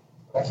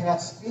 but I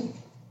cannot speak,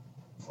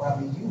 for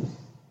I'm a youth.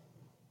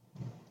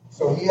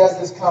 So he has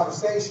this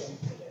conversation.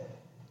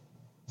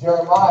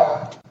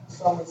 Jeremiah,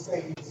 some would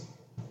say he's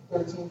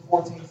 13,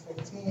 14,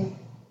 15.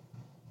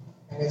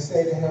 And they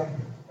say to him,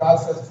 God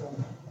says to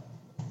him,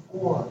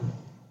 before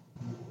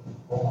you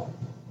were born.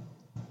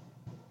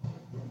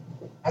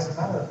 As a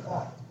matter of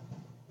fact,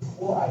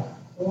 before I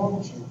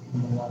formed you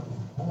in your mother's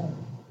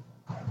womb,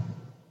 I knew.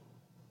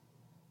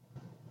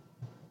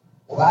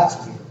 Well, that's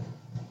weird.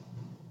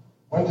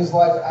 When does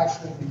life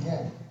actually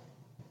begin?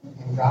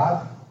 In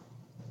God?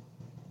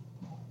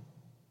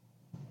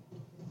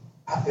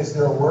 Is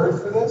there a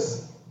word for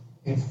this?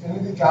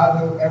 Infinity.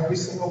 God knew every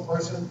single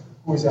person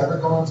who was ever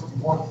going to be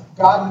born.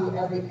 God knew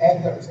every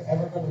egg that was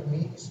ever going to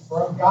meet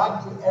sperm.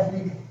 God knew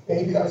every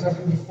baby that was ever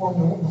going to be formed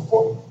in the womb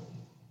before.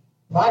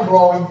 Mind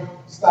blowing.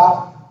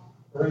 Stop.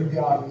 Already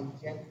beyond me.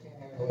 Can't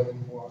handle it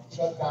anymore.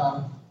 Shut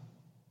down.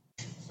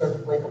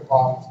 Circuit breaker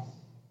popped.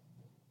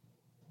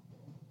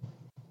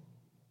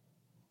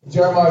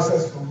 Jeremiah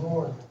says to the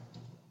Lord,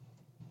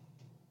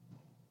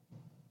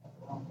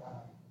 oh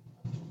God,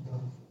 I'm too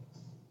young for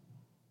this.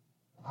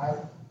 I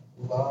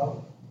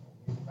love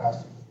you,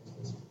 Pastor,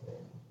 this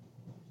today.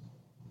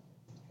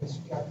 Because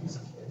you got these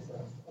kids that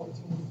are 14,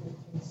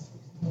 15,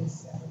 16,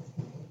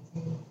 17,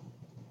 18,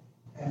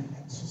 and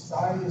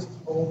society has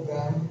told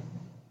them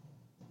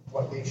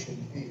what they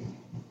should be,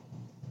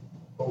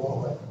 but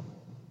won't let them.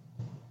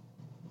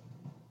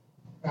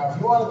 Now,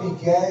 if you want to be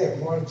gay, if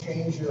you want to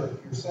change your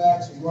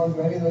sex, or you want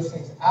to do any of those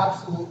things,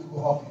 absolutely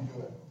we'll help you do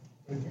it.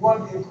 But if you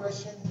want to be a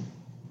Christian,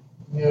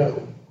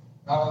 no,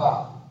 not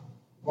allowed.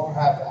 We won't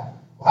have that.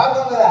 We'll have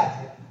none of that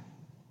here.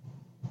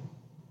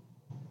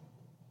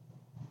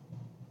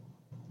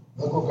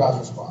 Look what God's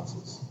response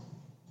is.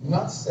 Do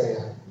not say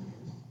I am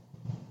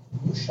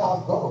youth. You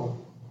shall go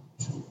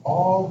to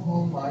all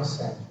whom I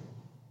send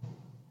you.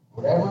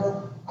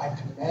 Whatever I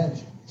command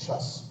you, you shall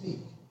speak.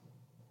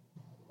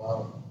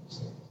 Love,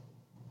 say.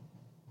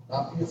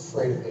 not be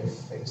afraid of their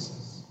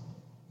faces,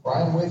 for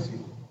I am with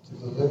you to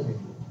deliver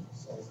you,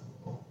 says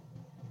the Lord.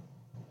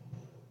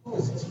 Who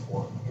is this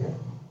for here?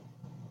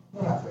 You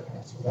don't have to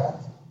answer that.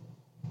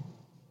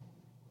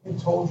 He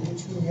told you you're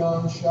too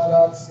young, shut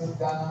up, sit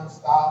down,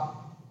 stop.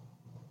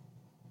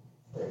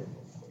 Afraid of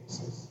their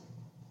faces.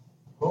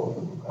 Go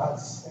where God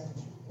sends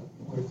you. He'll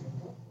be with you.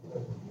 He'll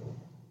deliver you.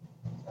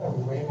 Is that a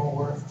rhema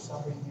word for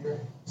somebody here?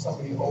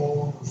 Somebody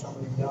old or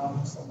somebody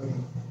young, somebody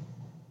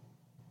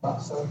not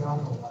so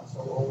young or not so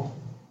old?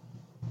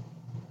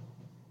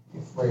 Be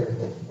afraid of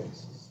their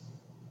faces.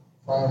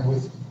 For I am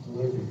with you to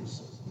deliver you,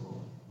 says the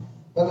Lord.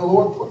 Then the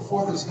Lord put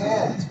forth his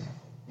hand.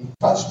 He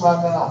touched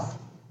my mouth.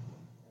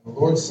 And the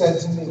Lord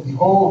said to me,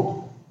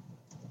 behold,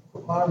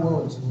 put my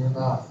words in your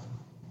mouth.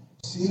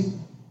 See,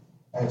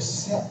 I have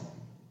set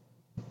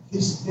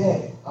this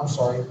day,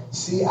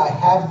 see, I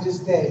have this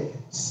day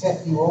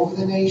set you over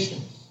the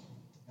nations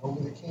and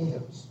over the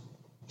kingdoms,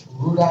 to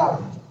root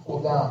out and to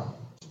pull down,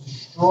 to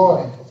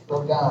destroy and to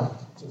throw down,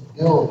 to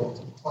build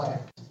and to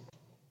plant.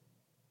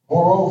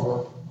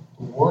 Moreover,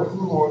 the word of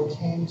the Lord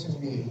came to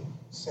me,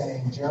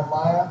 saying,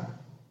 Jeremiah,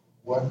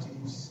 what do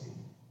you see?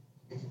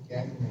 If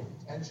again you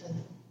pay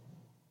attention,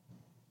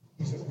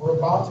 he said, we're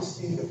about to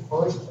see the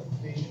first of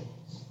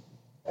visions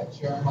that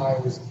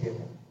Jeremiah was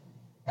given.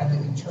 And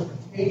the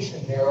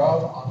interpretation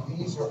thereof on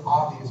these are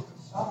obvious, but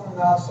some are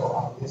not so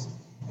obvious,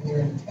 and they're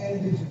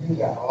intended to do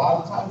that. A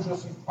lot of times you'll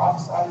see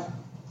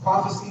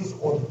prophecies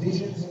or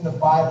visions in the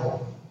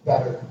Bible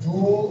that are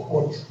dual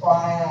or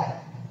triad.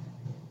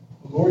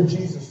 The Lord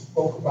Jesus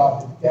spoke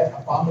about the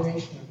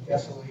abomination of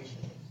desolation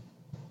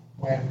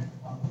when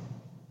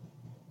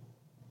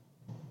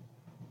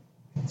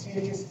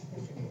Antiochus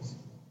Epiphanes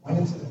went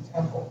into the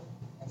temple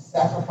and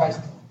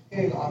sacrificed a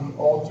pig on the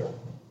altar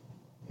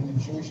in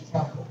the Jewish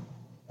temple.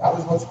 That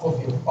was what's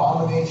called the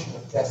abomination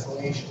of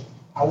desolation.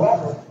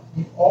 However,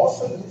 he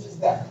also uses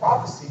that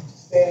prophecy to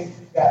say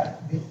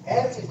that the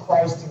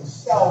Antichrist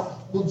himself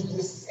will do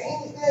the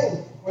same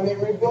thing when they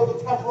rebuild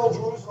the temple of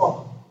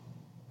Jerusalem.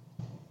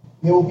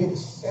 There will be the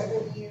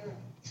 7-year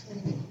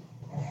treaty,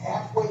 and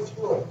halfway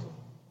through it,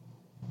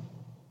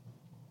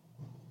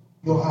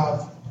 you'll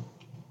have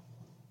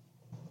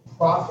the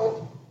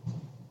prophet,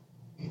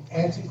 the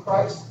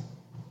Antichrist,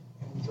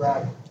 and the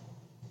dragon.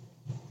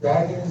 The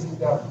dragon is the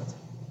devil.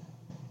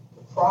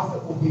 The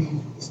prophet will be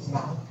this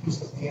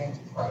mouthpiece of the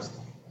Antichrist.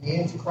 And the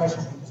Antichrist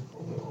will be this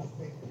political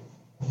figure.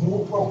 And he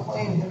will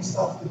proclaim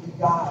himself to be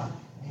God.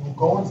 And he will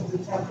go into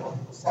the temple and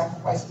he will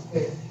sacrifice a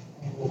pig.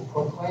 And he will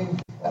proclaim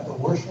that the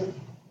worship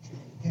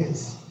should be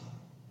his.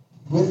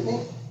 With me?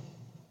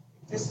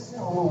 If this isn't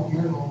a little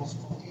weird and a little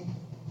spooky,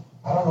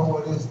 I don't know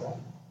what is that.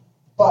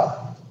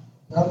 But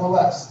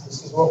nonetheless,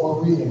 this is what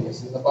we're reading.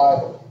 It's in the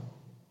Bible.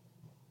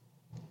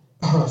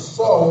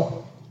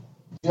 So,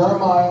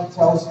 Jeremiah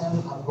tells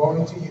him, I'm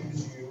going to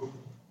use you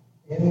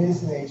in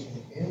this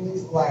nation, in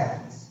these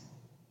lands,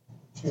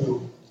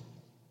 to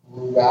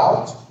root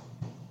out,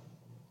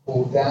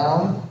 pull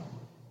down,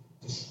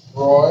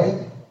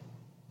 destroy,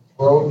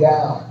 throw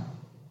down,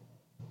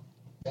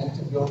 and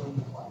to build a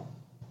new land.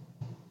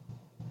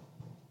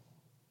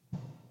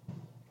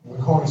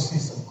 We're going to see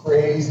some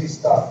crazy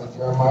stuff that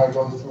Jeremiah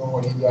goes through and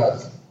what he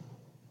does.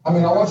 I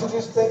mean, I want you to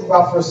just think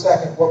about for a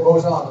second what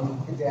goes on in the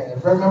book of Daniel.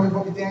 Remember the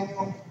book of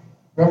Daniel?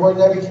 Remember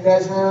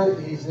Nebuchadnezzar?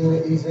 He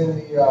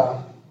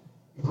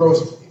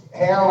grows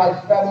hair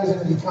like feathers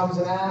and he becomes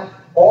an ant.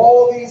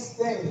 All these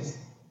things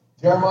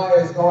Jeremiah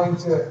is going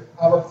to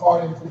have a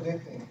part in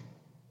predicting.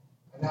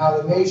 And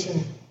now the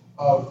nation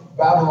of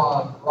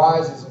Babylon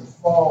rises and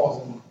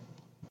falls and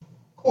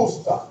cool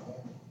stuff, man.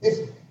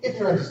 If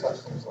you're into such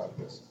things like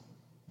this.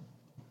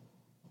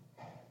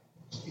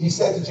 He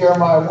said to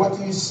Jeremiah, what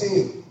do you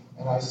see?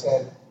 And I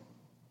said,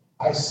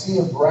 I see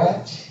a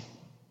branch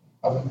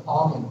of an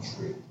almond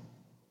tree.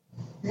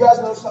 You guys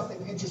know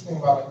something interesting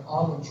about an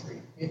almond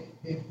tree? It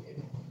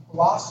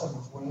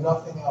blossoms when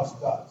nothing else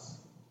does.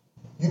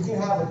 You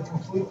can have a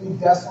completely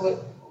desolate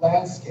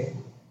landscape,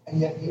 and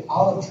yet the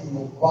olive tree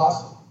will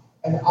blossom.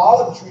 And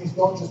olive trees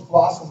don't just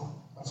blossom,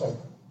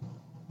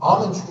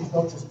 almond trees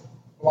don't just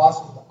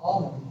blossom with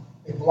almond,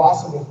 they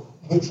blossom with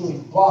literally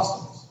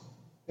blossoms.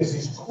 There's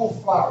these cool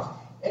flowers.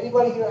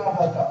 Anybody here have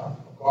like a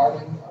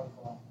garden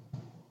of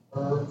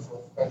herbs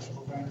or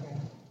vegetables or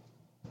anything?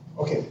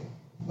 Okay,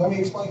 let me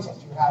explain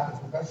something to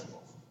happens with vegetables.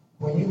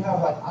 When you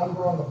have I'm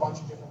growing a bunch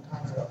of different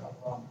kinds of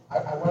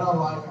I went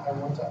online, I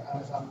went to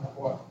Amazon and I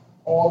bought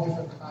all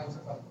different kinds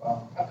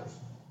of peppers.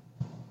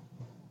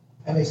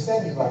 And they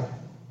send you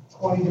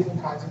 20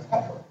 different kinds of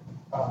pepper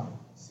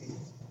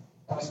seeds.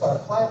 And I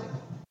started planting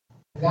them.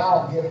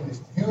 Now I'm getting this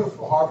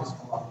beautiful harvest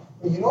come up.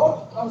 But you know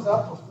what comes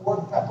up before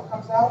the pepper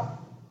comes out?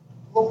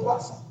 A little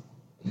blossom.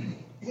 You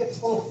get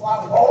this little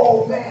flower.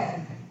 Oh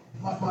man,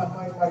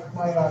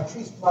 my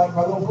trees, my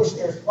little bush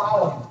there is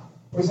flowering.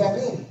 What does that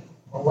mean?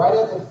 Well, right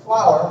at the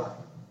flower,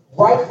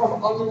 right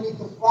from underneath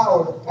the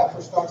flower, the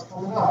pepper starts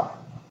coming up.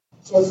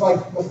 So it's like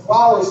the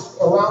flower is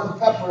around the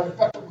pepper, and the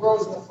pepper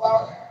grows in the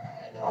flower,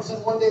 and all of a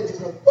sudden one day there's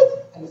a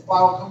whoop, and the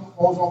flower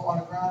falls off on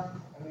the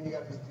ground, and then you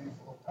got this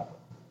beautiful little pepper.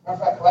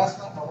 Matter of fact, last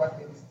night my wife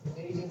made this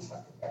amazing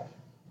succotash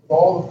with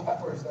all the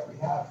peppers that we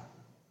have.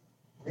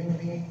 Green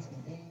beans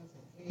and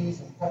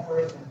peas and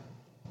peppers, and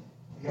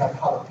we have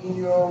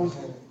jalapenos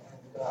and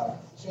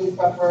chili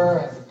pepper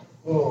and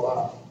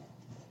little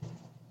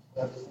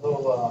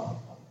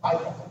pie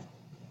pepper.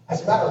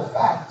 As a matter of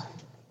fact,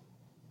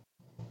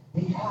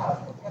 we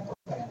have a pepper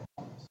plant.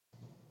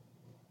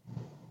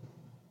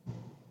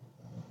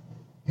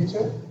 You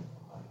too?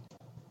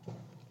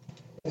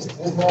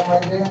 This man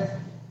right there,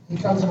 he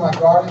comes in my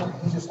garden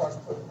and he just starts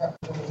putting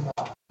peppers in his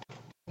mouth.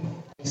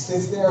 He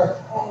sits there,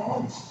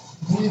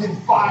 breathing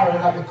fire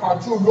like a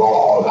cartoon.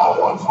 Oh, that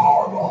one's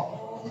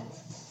horrible.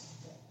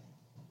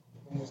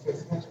 And he just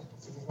gets attention.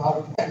 So he's not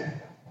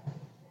again.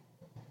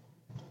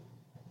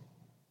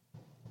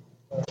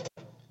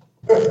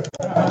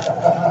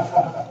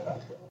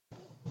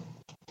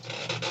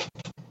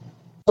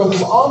 So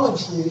this almond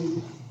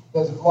tree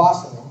that's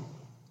blossoming,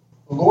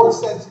 the Lord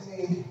said to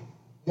me,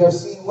 you have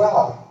seen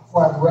well,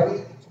 for I'm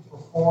ready to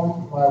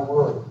perform my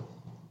word.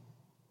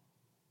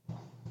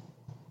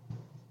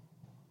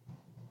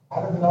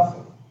 Out of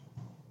nothing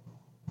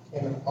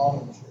came an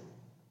almond tree.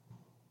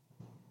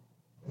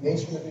 The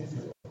nation of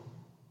Israel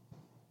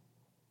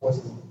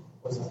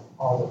was an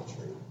olive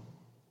tree.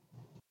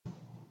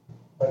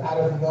 But out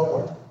of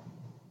nowhere,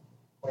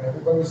 when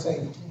everybody was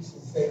saying peace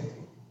and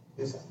safety,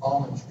 this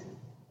almond tree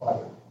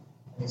budded.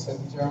 And he said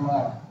to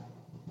Jeremiah,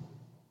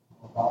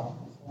 I'm about to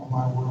perform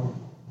my word.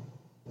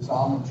 This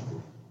almond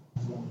tree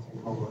is going to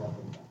take over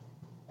everything.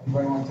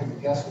 Anybody want to take a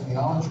guess what the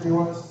almond tree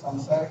was? Some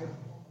say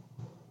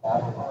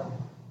Babylon.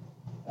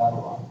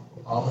 Babylon.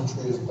 The almond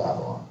tree is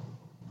Babylon.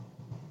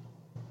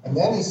 And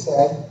then he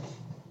said,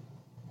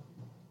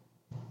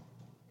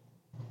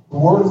 the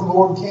word of the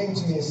Lord came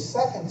to me a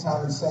second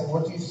time and saying,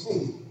 what do you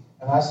see?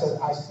 And I said,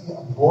 I see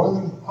a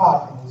boiling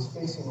pot and it is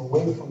facing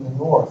away from the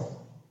north.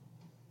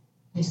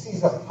 He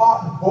sees a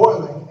pot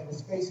boiling and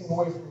is facing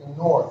away from the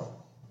north.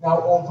 Now,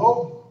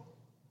 although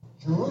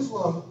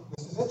Jerusalem,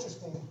 this is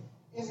interesting,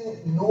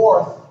 isn't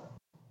north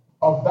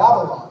of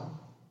Babylon,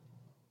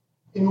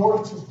 in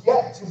order to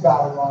get to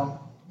Babylon,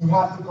 you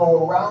have to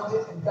go around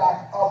it and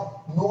back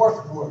up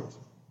northward.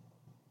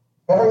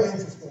 Very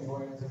interesting.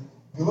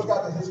 If you look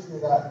at the history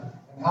of that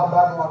and how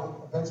Babylon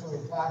eventually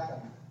attacked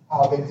them,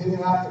 how they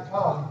didn't have to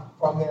come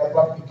from there,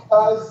 but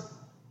because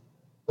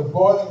the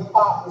boiling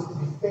pot was to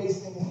be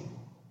facing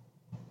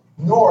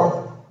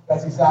north,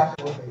 that's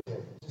exactly what they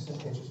did. It's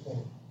just an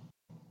interesting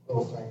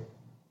little thing.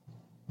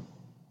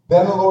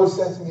 Then the Lord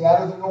said to me,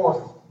 out of the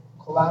north,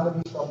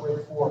 calamity shall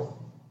break forth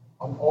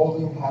on all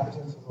the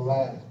inhabitants of the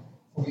land.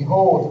 For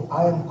behold,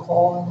 I am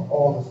calling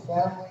all the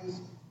families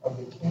of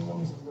the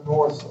kingdoms of the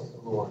north, says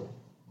the Lord.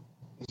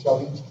 They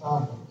shall each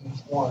come,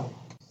 each one,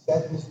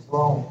 set his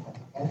throne at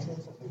the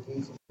entrance of the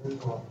gates of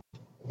Jerusalem,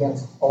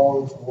 against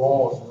all its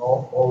walls and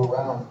all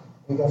around,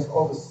 and against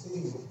all the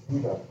cities of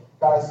Judah.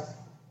 Guys,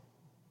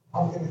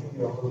 I'm going to give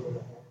you a little bit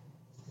of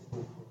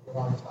hint. We're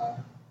on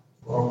time.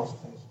 We're almost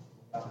finished.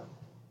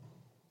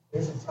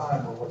 There's a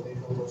time where what they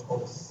build what's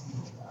called a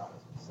siege mound.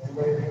 Does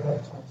anybody hear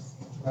that term,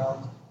 siege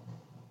mound?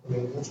 Where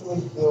they literally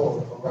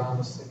build around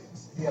the city. The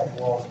city had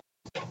walls.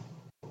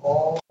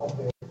 All of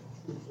their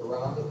troops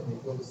around it, and they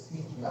build a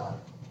siege mound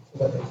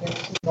so that they can't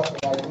shoot up at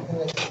night. Even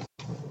they shoot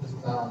into this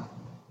mound.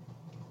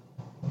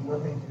 You know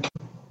what they do?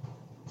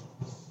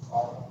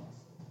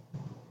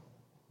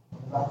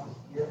 You're about to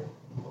hear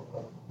people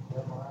like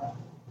Jeremiah,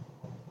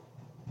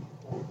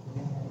 people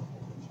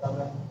each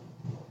other.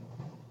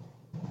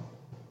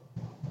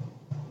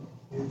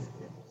 It's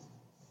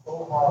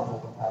so horrible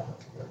what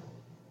happens here.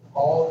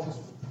 All of this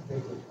was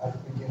predicted at the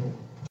beginning.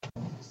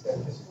 He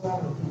said, this is what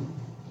I'm going to do.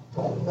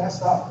 Don't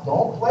mess up.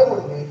 Don't play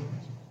with me.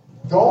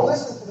 Don't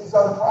listen to these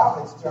other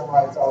prophets,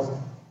 Jeremiah tells him.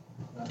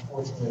 And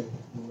unfortunately,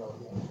 you know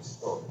the end of the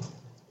story.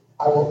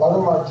 I will utter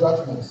my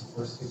judgments,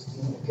 verse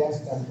 16,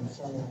 against them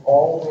concerning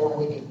all their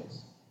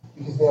wickedness,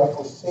 because they have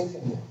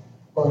forsaken me,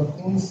 burned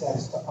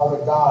incense to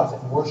other gods,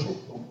 and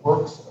worshipped the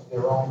works of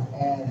their own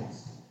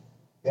hands.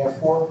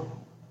 Therefore,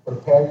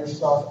 prepare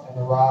yourself and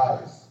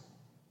arise.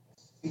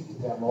 Speak to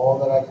them all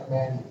that I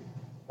command you.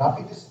 Not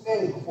be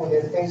dismayed before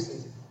their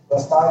faces,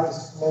 lest I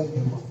dismay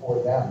you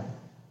before them.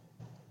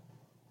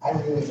 I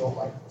really don't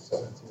like verse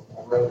 17. I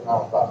read it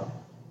now about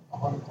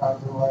 100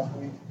 times in the last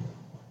week.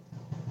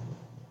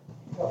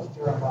 He tells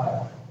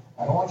Jeremiah,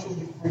 I don't want you to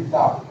be freaked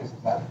out because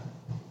of that.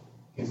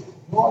 Because if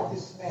you are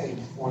dismayed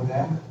before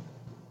them,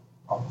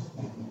 I'll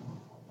dismay you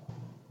before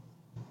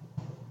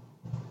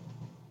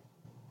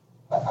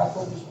them. I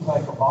thought this was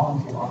like a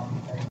volunteer army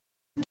thing.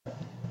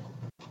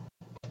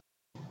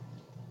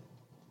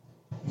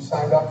 You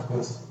signed up for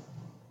this,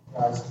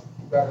 guys.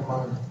 Keep that in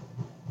mind.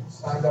 You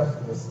signed up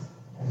for this,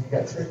 and you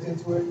got tricked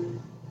into it.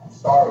 I'm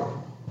sorry.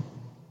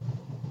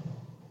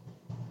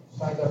 You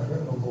signed up. You're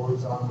in the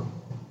Lord's army.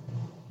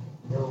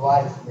 Your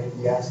life may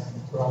be asked to be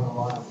put on the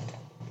line.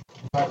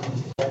 You might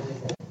lose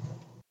everything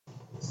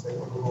for the sake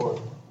of the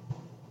Lord.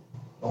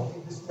 Don't be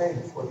dismayed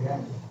before the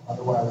enemy.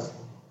 Otherwise,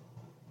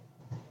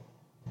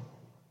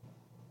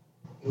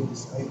 he'll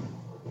dismay you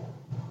before the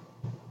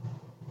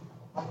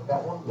enemy.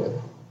 that one bit.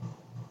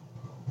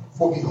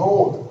 For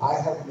behold, I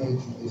have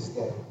made you this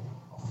day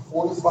a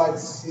fortified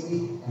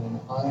city and an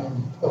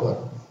iron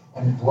pillar,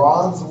 and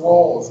bronze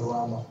walls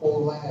around the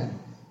whole land,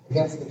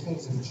 against the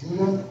kings of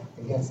Judah,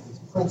 against its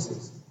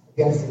princes,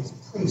 against its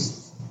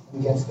priests,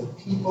 and against the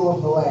people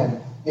of the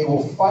land. They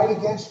will fight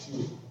against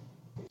you,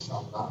 they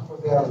shall not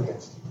prevail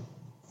against you,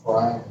 for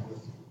I am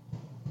with you,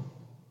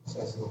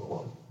 says the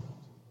Lord.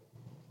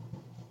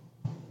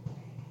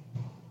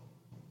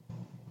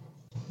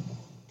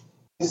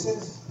 This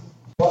is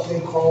what they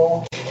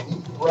call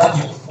deep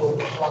breath before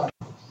the plunge.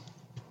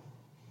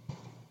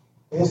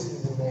 This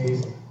is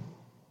amazing.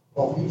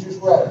 What we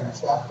just read in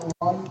chapter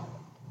 1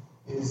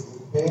 is the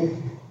big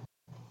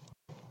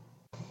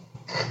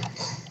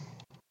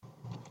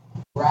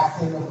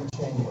racking of the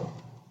chamber.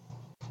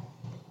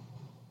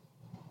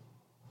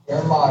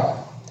 Jeremiah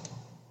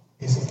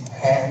is a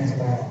man's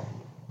man.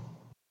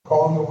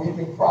 Call him the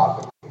weeping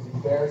prophet because he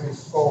bears his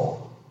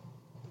soul.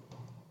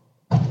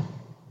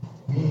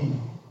 We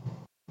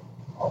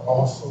are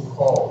also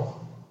called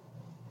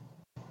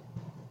to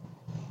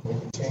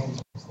make a change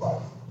in his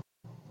life.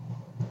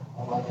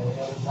 Unlike any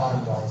other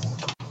time, guys,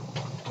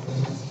 in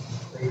this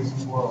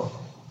crazy world.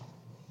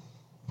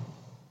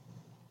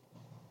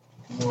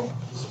 You know,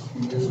 just a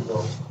few years ago,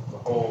 the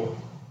whole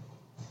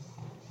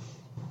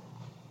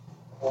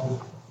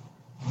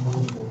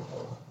movement of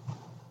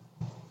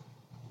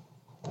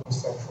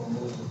homosexual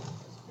movement is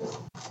just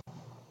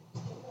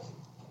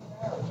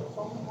marriage. It's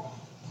only one.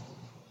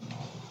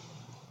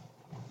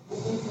 We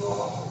leave you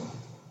alone.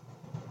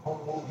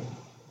 Whole movement.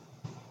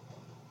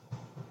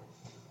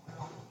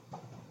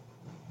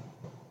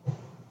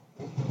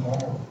 Making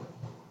marriage.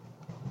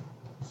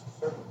 It's a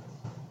servant.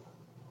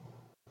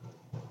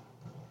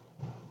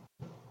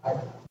 A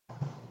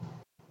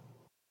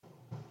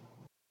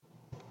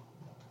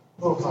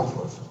little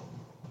controversial.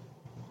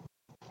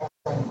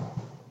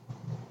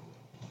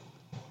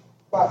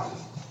 But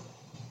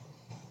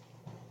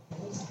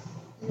he's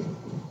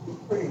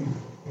pretty, he's pretty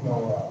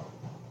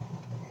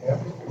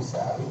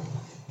savvy.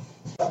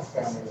 He's got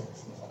family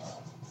that's in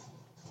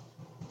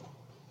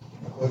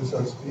the hood, so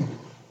to speak.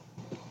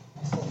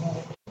 I said, man,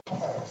 I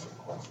gotta ask you a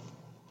question.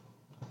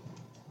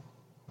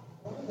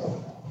 What are they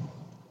now?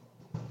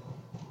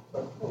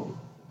 Like who?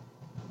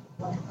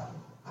 I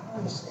don't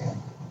understand.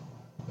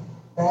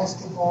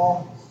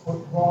 Basketball,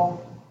 football,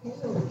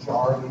 he's a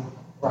majority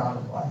brown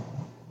and black.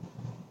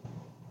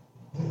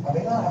 Do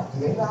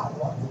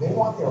they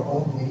want their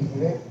own league? Do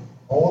they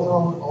all their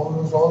own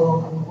owners, all their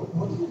own? I mean,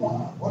 what do you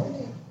want? What do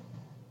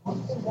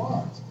they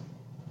want?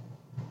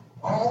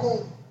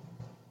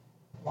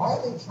 Why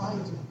are they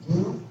trying to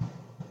do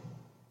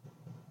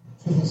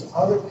to these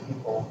other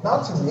people,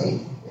 not to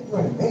me, they're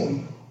doing to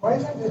me, why are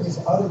they trying to do to these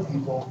other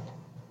people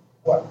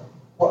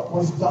what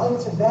was done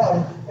to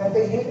them that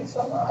they hated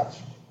so much?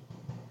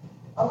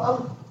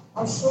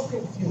 I'm so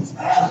confused.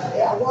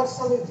 I want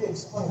somebody to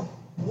explain,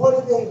 what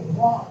do they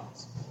want?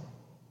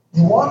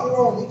 You want your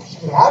own league, because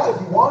you can have it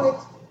if you want it.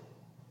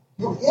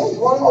 You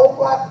want an old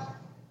black.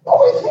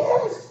 Nobody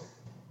cares.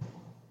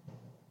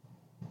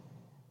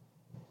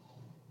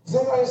 Does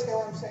anybody understand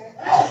what I'm saying?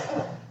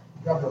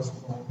 God bless you.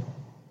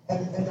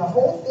 And the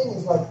whole thing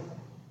is like,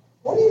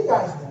 what do you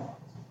guys want?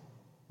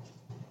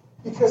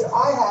 Because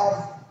I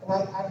have,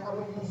 and I'm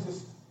going to use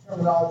this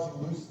terminology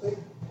loosely,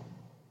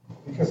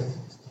 because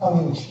it's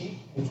tongue-in-cheek,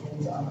 which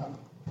means I have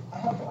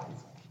black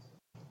friends.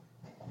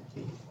 I have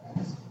gay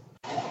friends.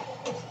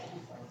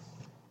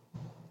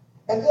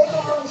 And they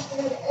don't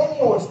understand any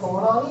of what's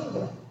going on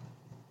either.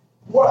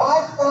 What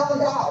I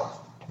found out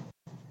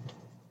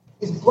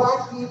is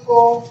black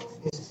people,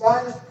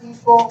 Hispanic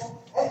people,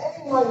 and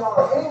any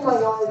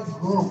minority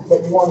group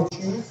that you want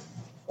to choose,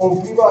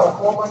 or people that are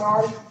called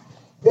minority,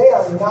 they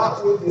are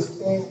not with this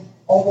thing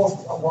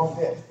almost one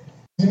bit.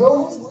 You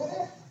know who's with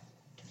it?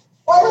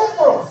 White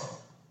liberals.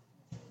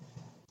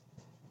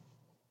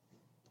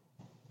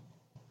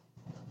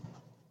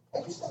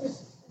 I just want to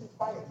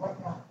fight it right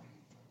now.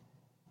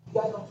 You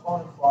guys know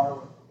Tony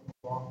Florida.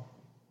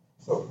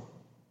 So,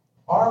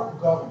 our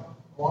government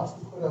wants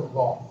to put a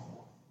law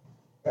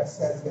that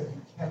says that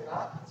you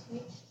cannot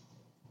teach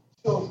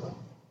children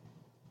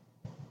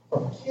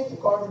from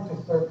kindergarten to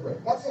third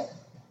grade. That's it.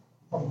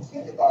 From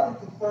kindergarten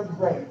to third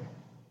grade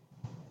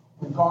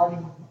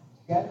regarding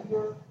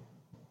gender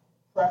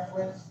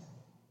preference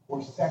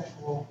or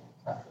sexual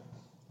preference.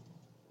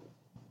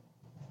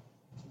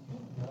 Do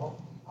you know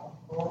the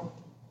uproar?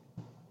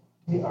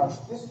 They are,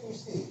 this you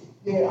see,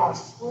 they are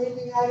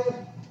screaming at it.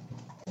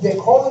 They're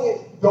calling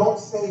it "Don't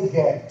Say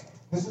Gay."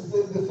 This is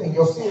the thing.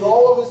 You'll see it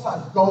all over the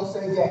time. Don't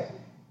say gay.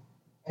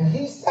 And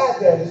he sat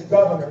there, this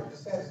governor,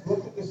 DeSantis,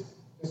 looked at this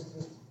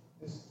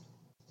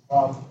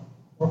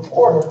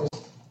reporter, this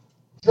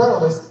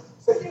journalist,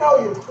 said,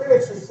 your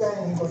critics are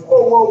saying, he goes,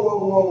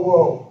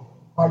 whoa.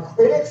 My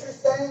critics are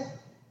saying,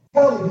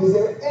 tell me, is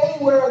there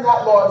anywhere in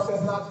that law that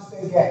says not to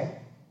say gay?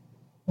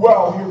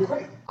 Well, your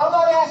critics, I'm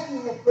not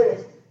asking your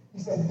critics. He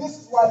said, this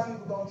is why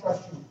people don't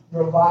trust you.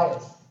 You're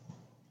liars.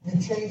 You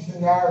changed the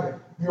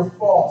narrative. You're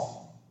false.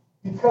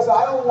 Because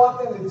I don't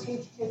want them to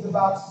teach kids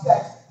about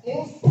sex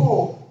in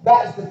school.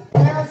 That is the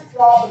parents'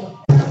 job and the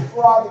parents'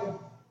 prerogative.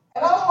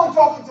 And I'm only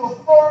talking to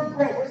third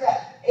grade. What's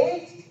that?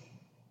 8?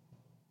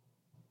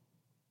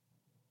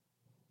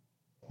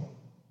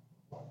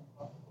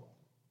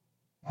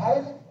 How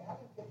did it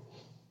get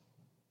this?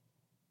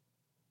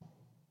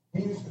 We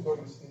used to go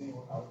to the city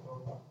when I was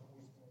growing up.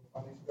 We used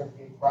to go to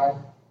Gay Pride.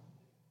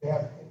 They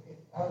have,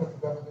 I don't know if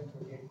you've ever been to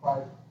a Gay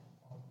Pride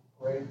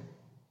parade,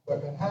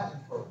 but Manhattan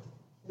for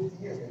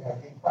 50 years they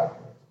have Gay Pride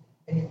parades.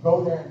 And you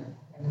go there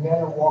and men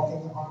are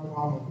walking arm in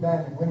arm with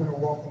men and women are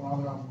walking arm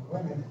in arm with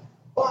women.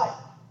 But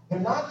they're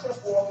not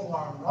just walking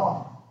arm in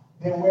arm.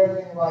 They're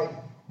wearing like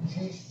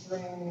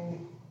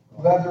G-string,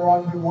 leather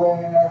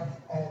underwear,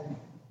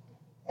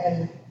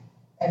 and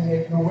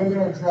the women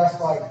are dressed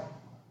like.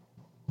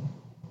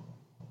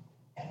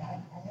 And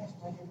I asked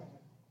my neighbor,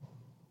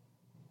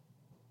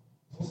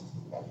 just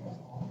that dress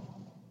all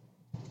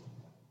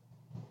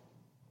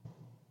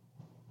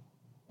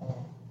the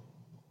time.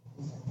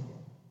 He said,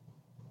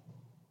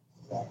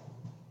 exactly.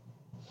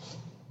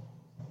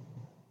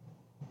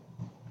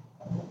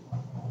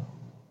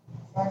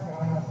 The fact that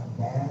I have a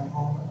man at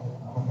home, and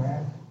I'm a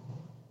man,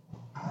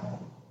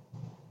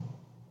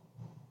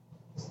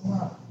 it's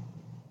not.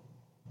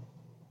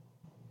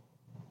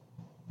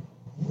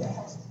 You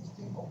ask these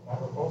people that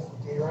are both for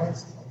gay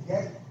rights, and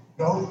yet,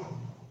 no,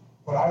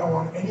 but I don't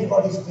want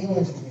anybody's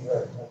feelings to be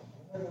hurt.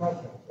 Very much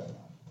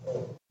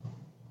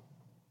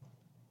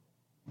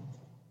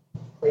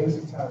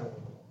crazy time.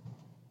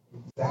 The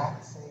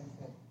exact same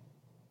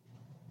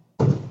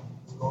thing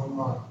is going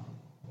on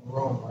in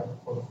Rome right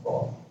before the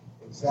fall.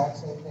 The exact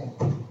same thing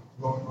is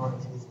going on in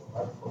Jerusalem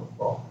right before the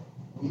fall.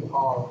 We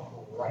are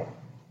right.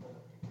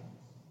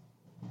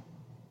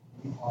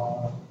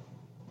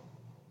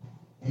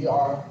 We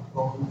are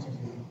going to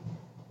be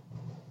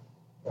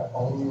the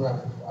only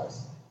remedy,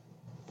 guys.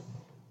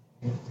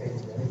 We need to take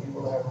as many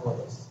people to heaven with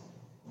us.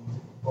 We need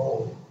to be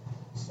bold.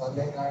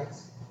 Sunday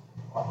nights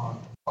are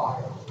on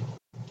fire.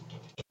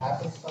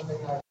 Happens Sunday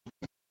night,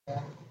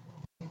 man.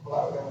 People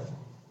out there.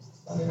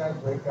 Sunday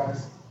night break,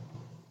 guys.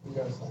 We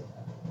got a Sunday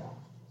night right now.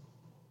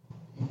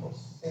 People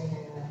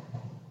singing.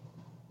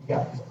 You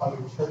got these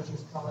other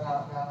churches coming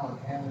out now and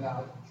handing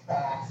out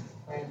tracts and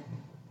praying.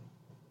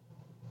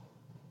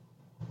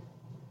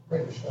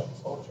 Ready to shut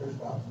this whole church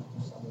down and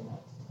do Sunday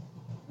nights.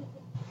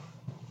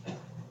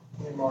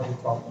 Me and Marty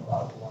talking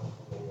about we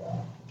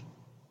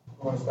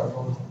want to start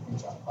going to the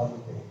beach on other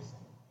days.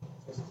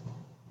 Just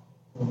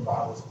doing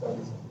Bible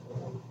studies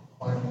and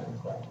planning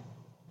and praying.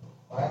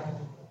 Planning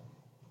and praying.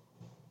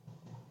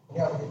 We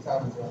have a good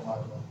time in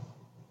Jeremiah.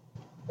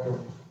 Very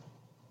good.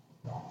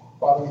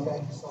 Father, we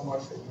thank you so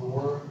much that your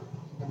word,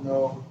 even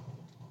though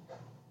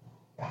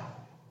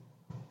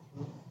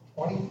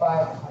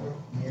 2,500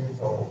 years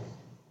old,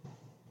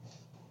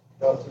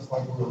 felt just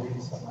like we were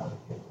reading something out of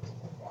the paper.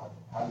 God,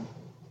 how do you do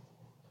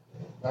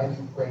it? And I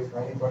do pray for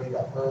anybody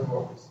that heard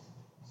what was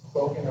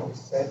spoken, that was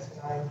said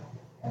tonight,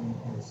 and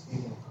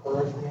received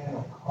encouragement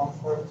or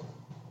comfort,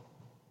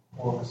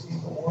 or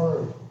received a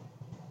word.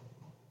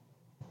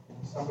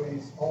 Maybe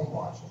somebody's home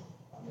watching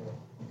on their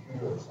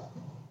computer or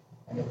something,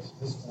 and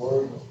this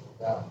word was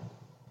for them.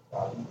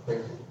 God, we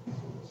pray for the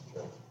people of this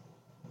church.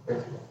 We pray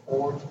for the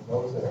forge and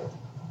those that are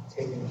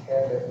taking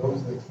care of, those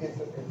are the kids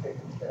that they're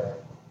taking care of.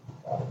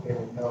 God, that they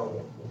would know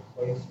that you have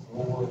placed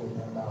your word in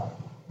their mouth.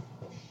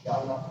 They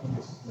shall not be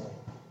dismayed.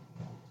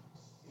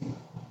 Speak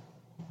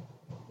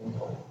and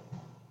told.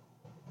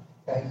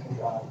 Thank you,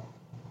 God,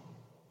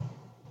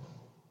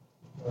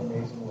 for your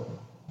amazing word.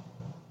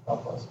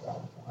 Help us,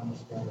 God, to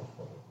understand it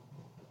fully.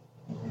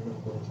 In the name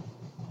of the Lord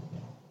Jesus.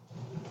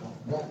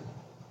 Amen.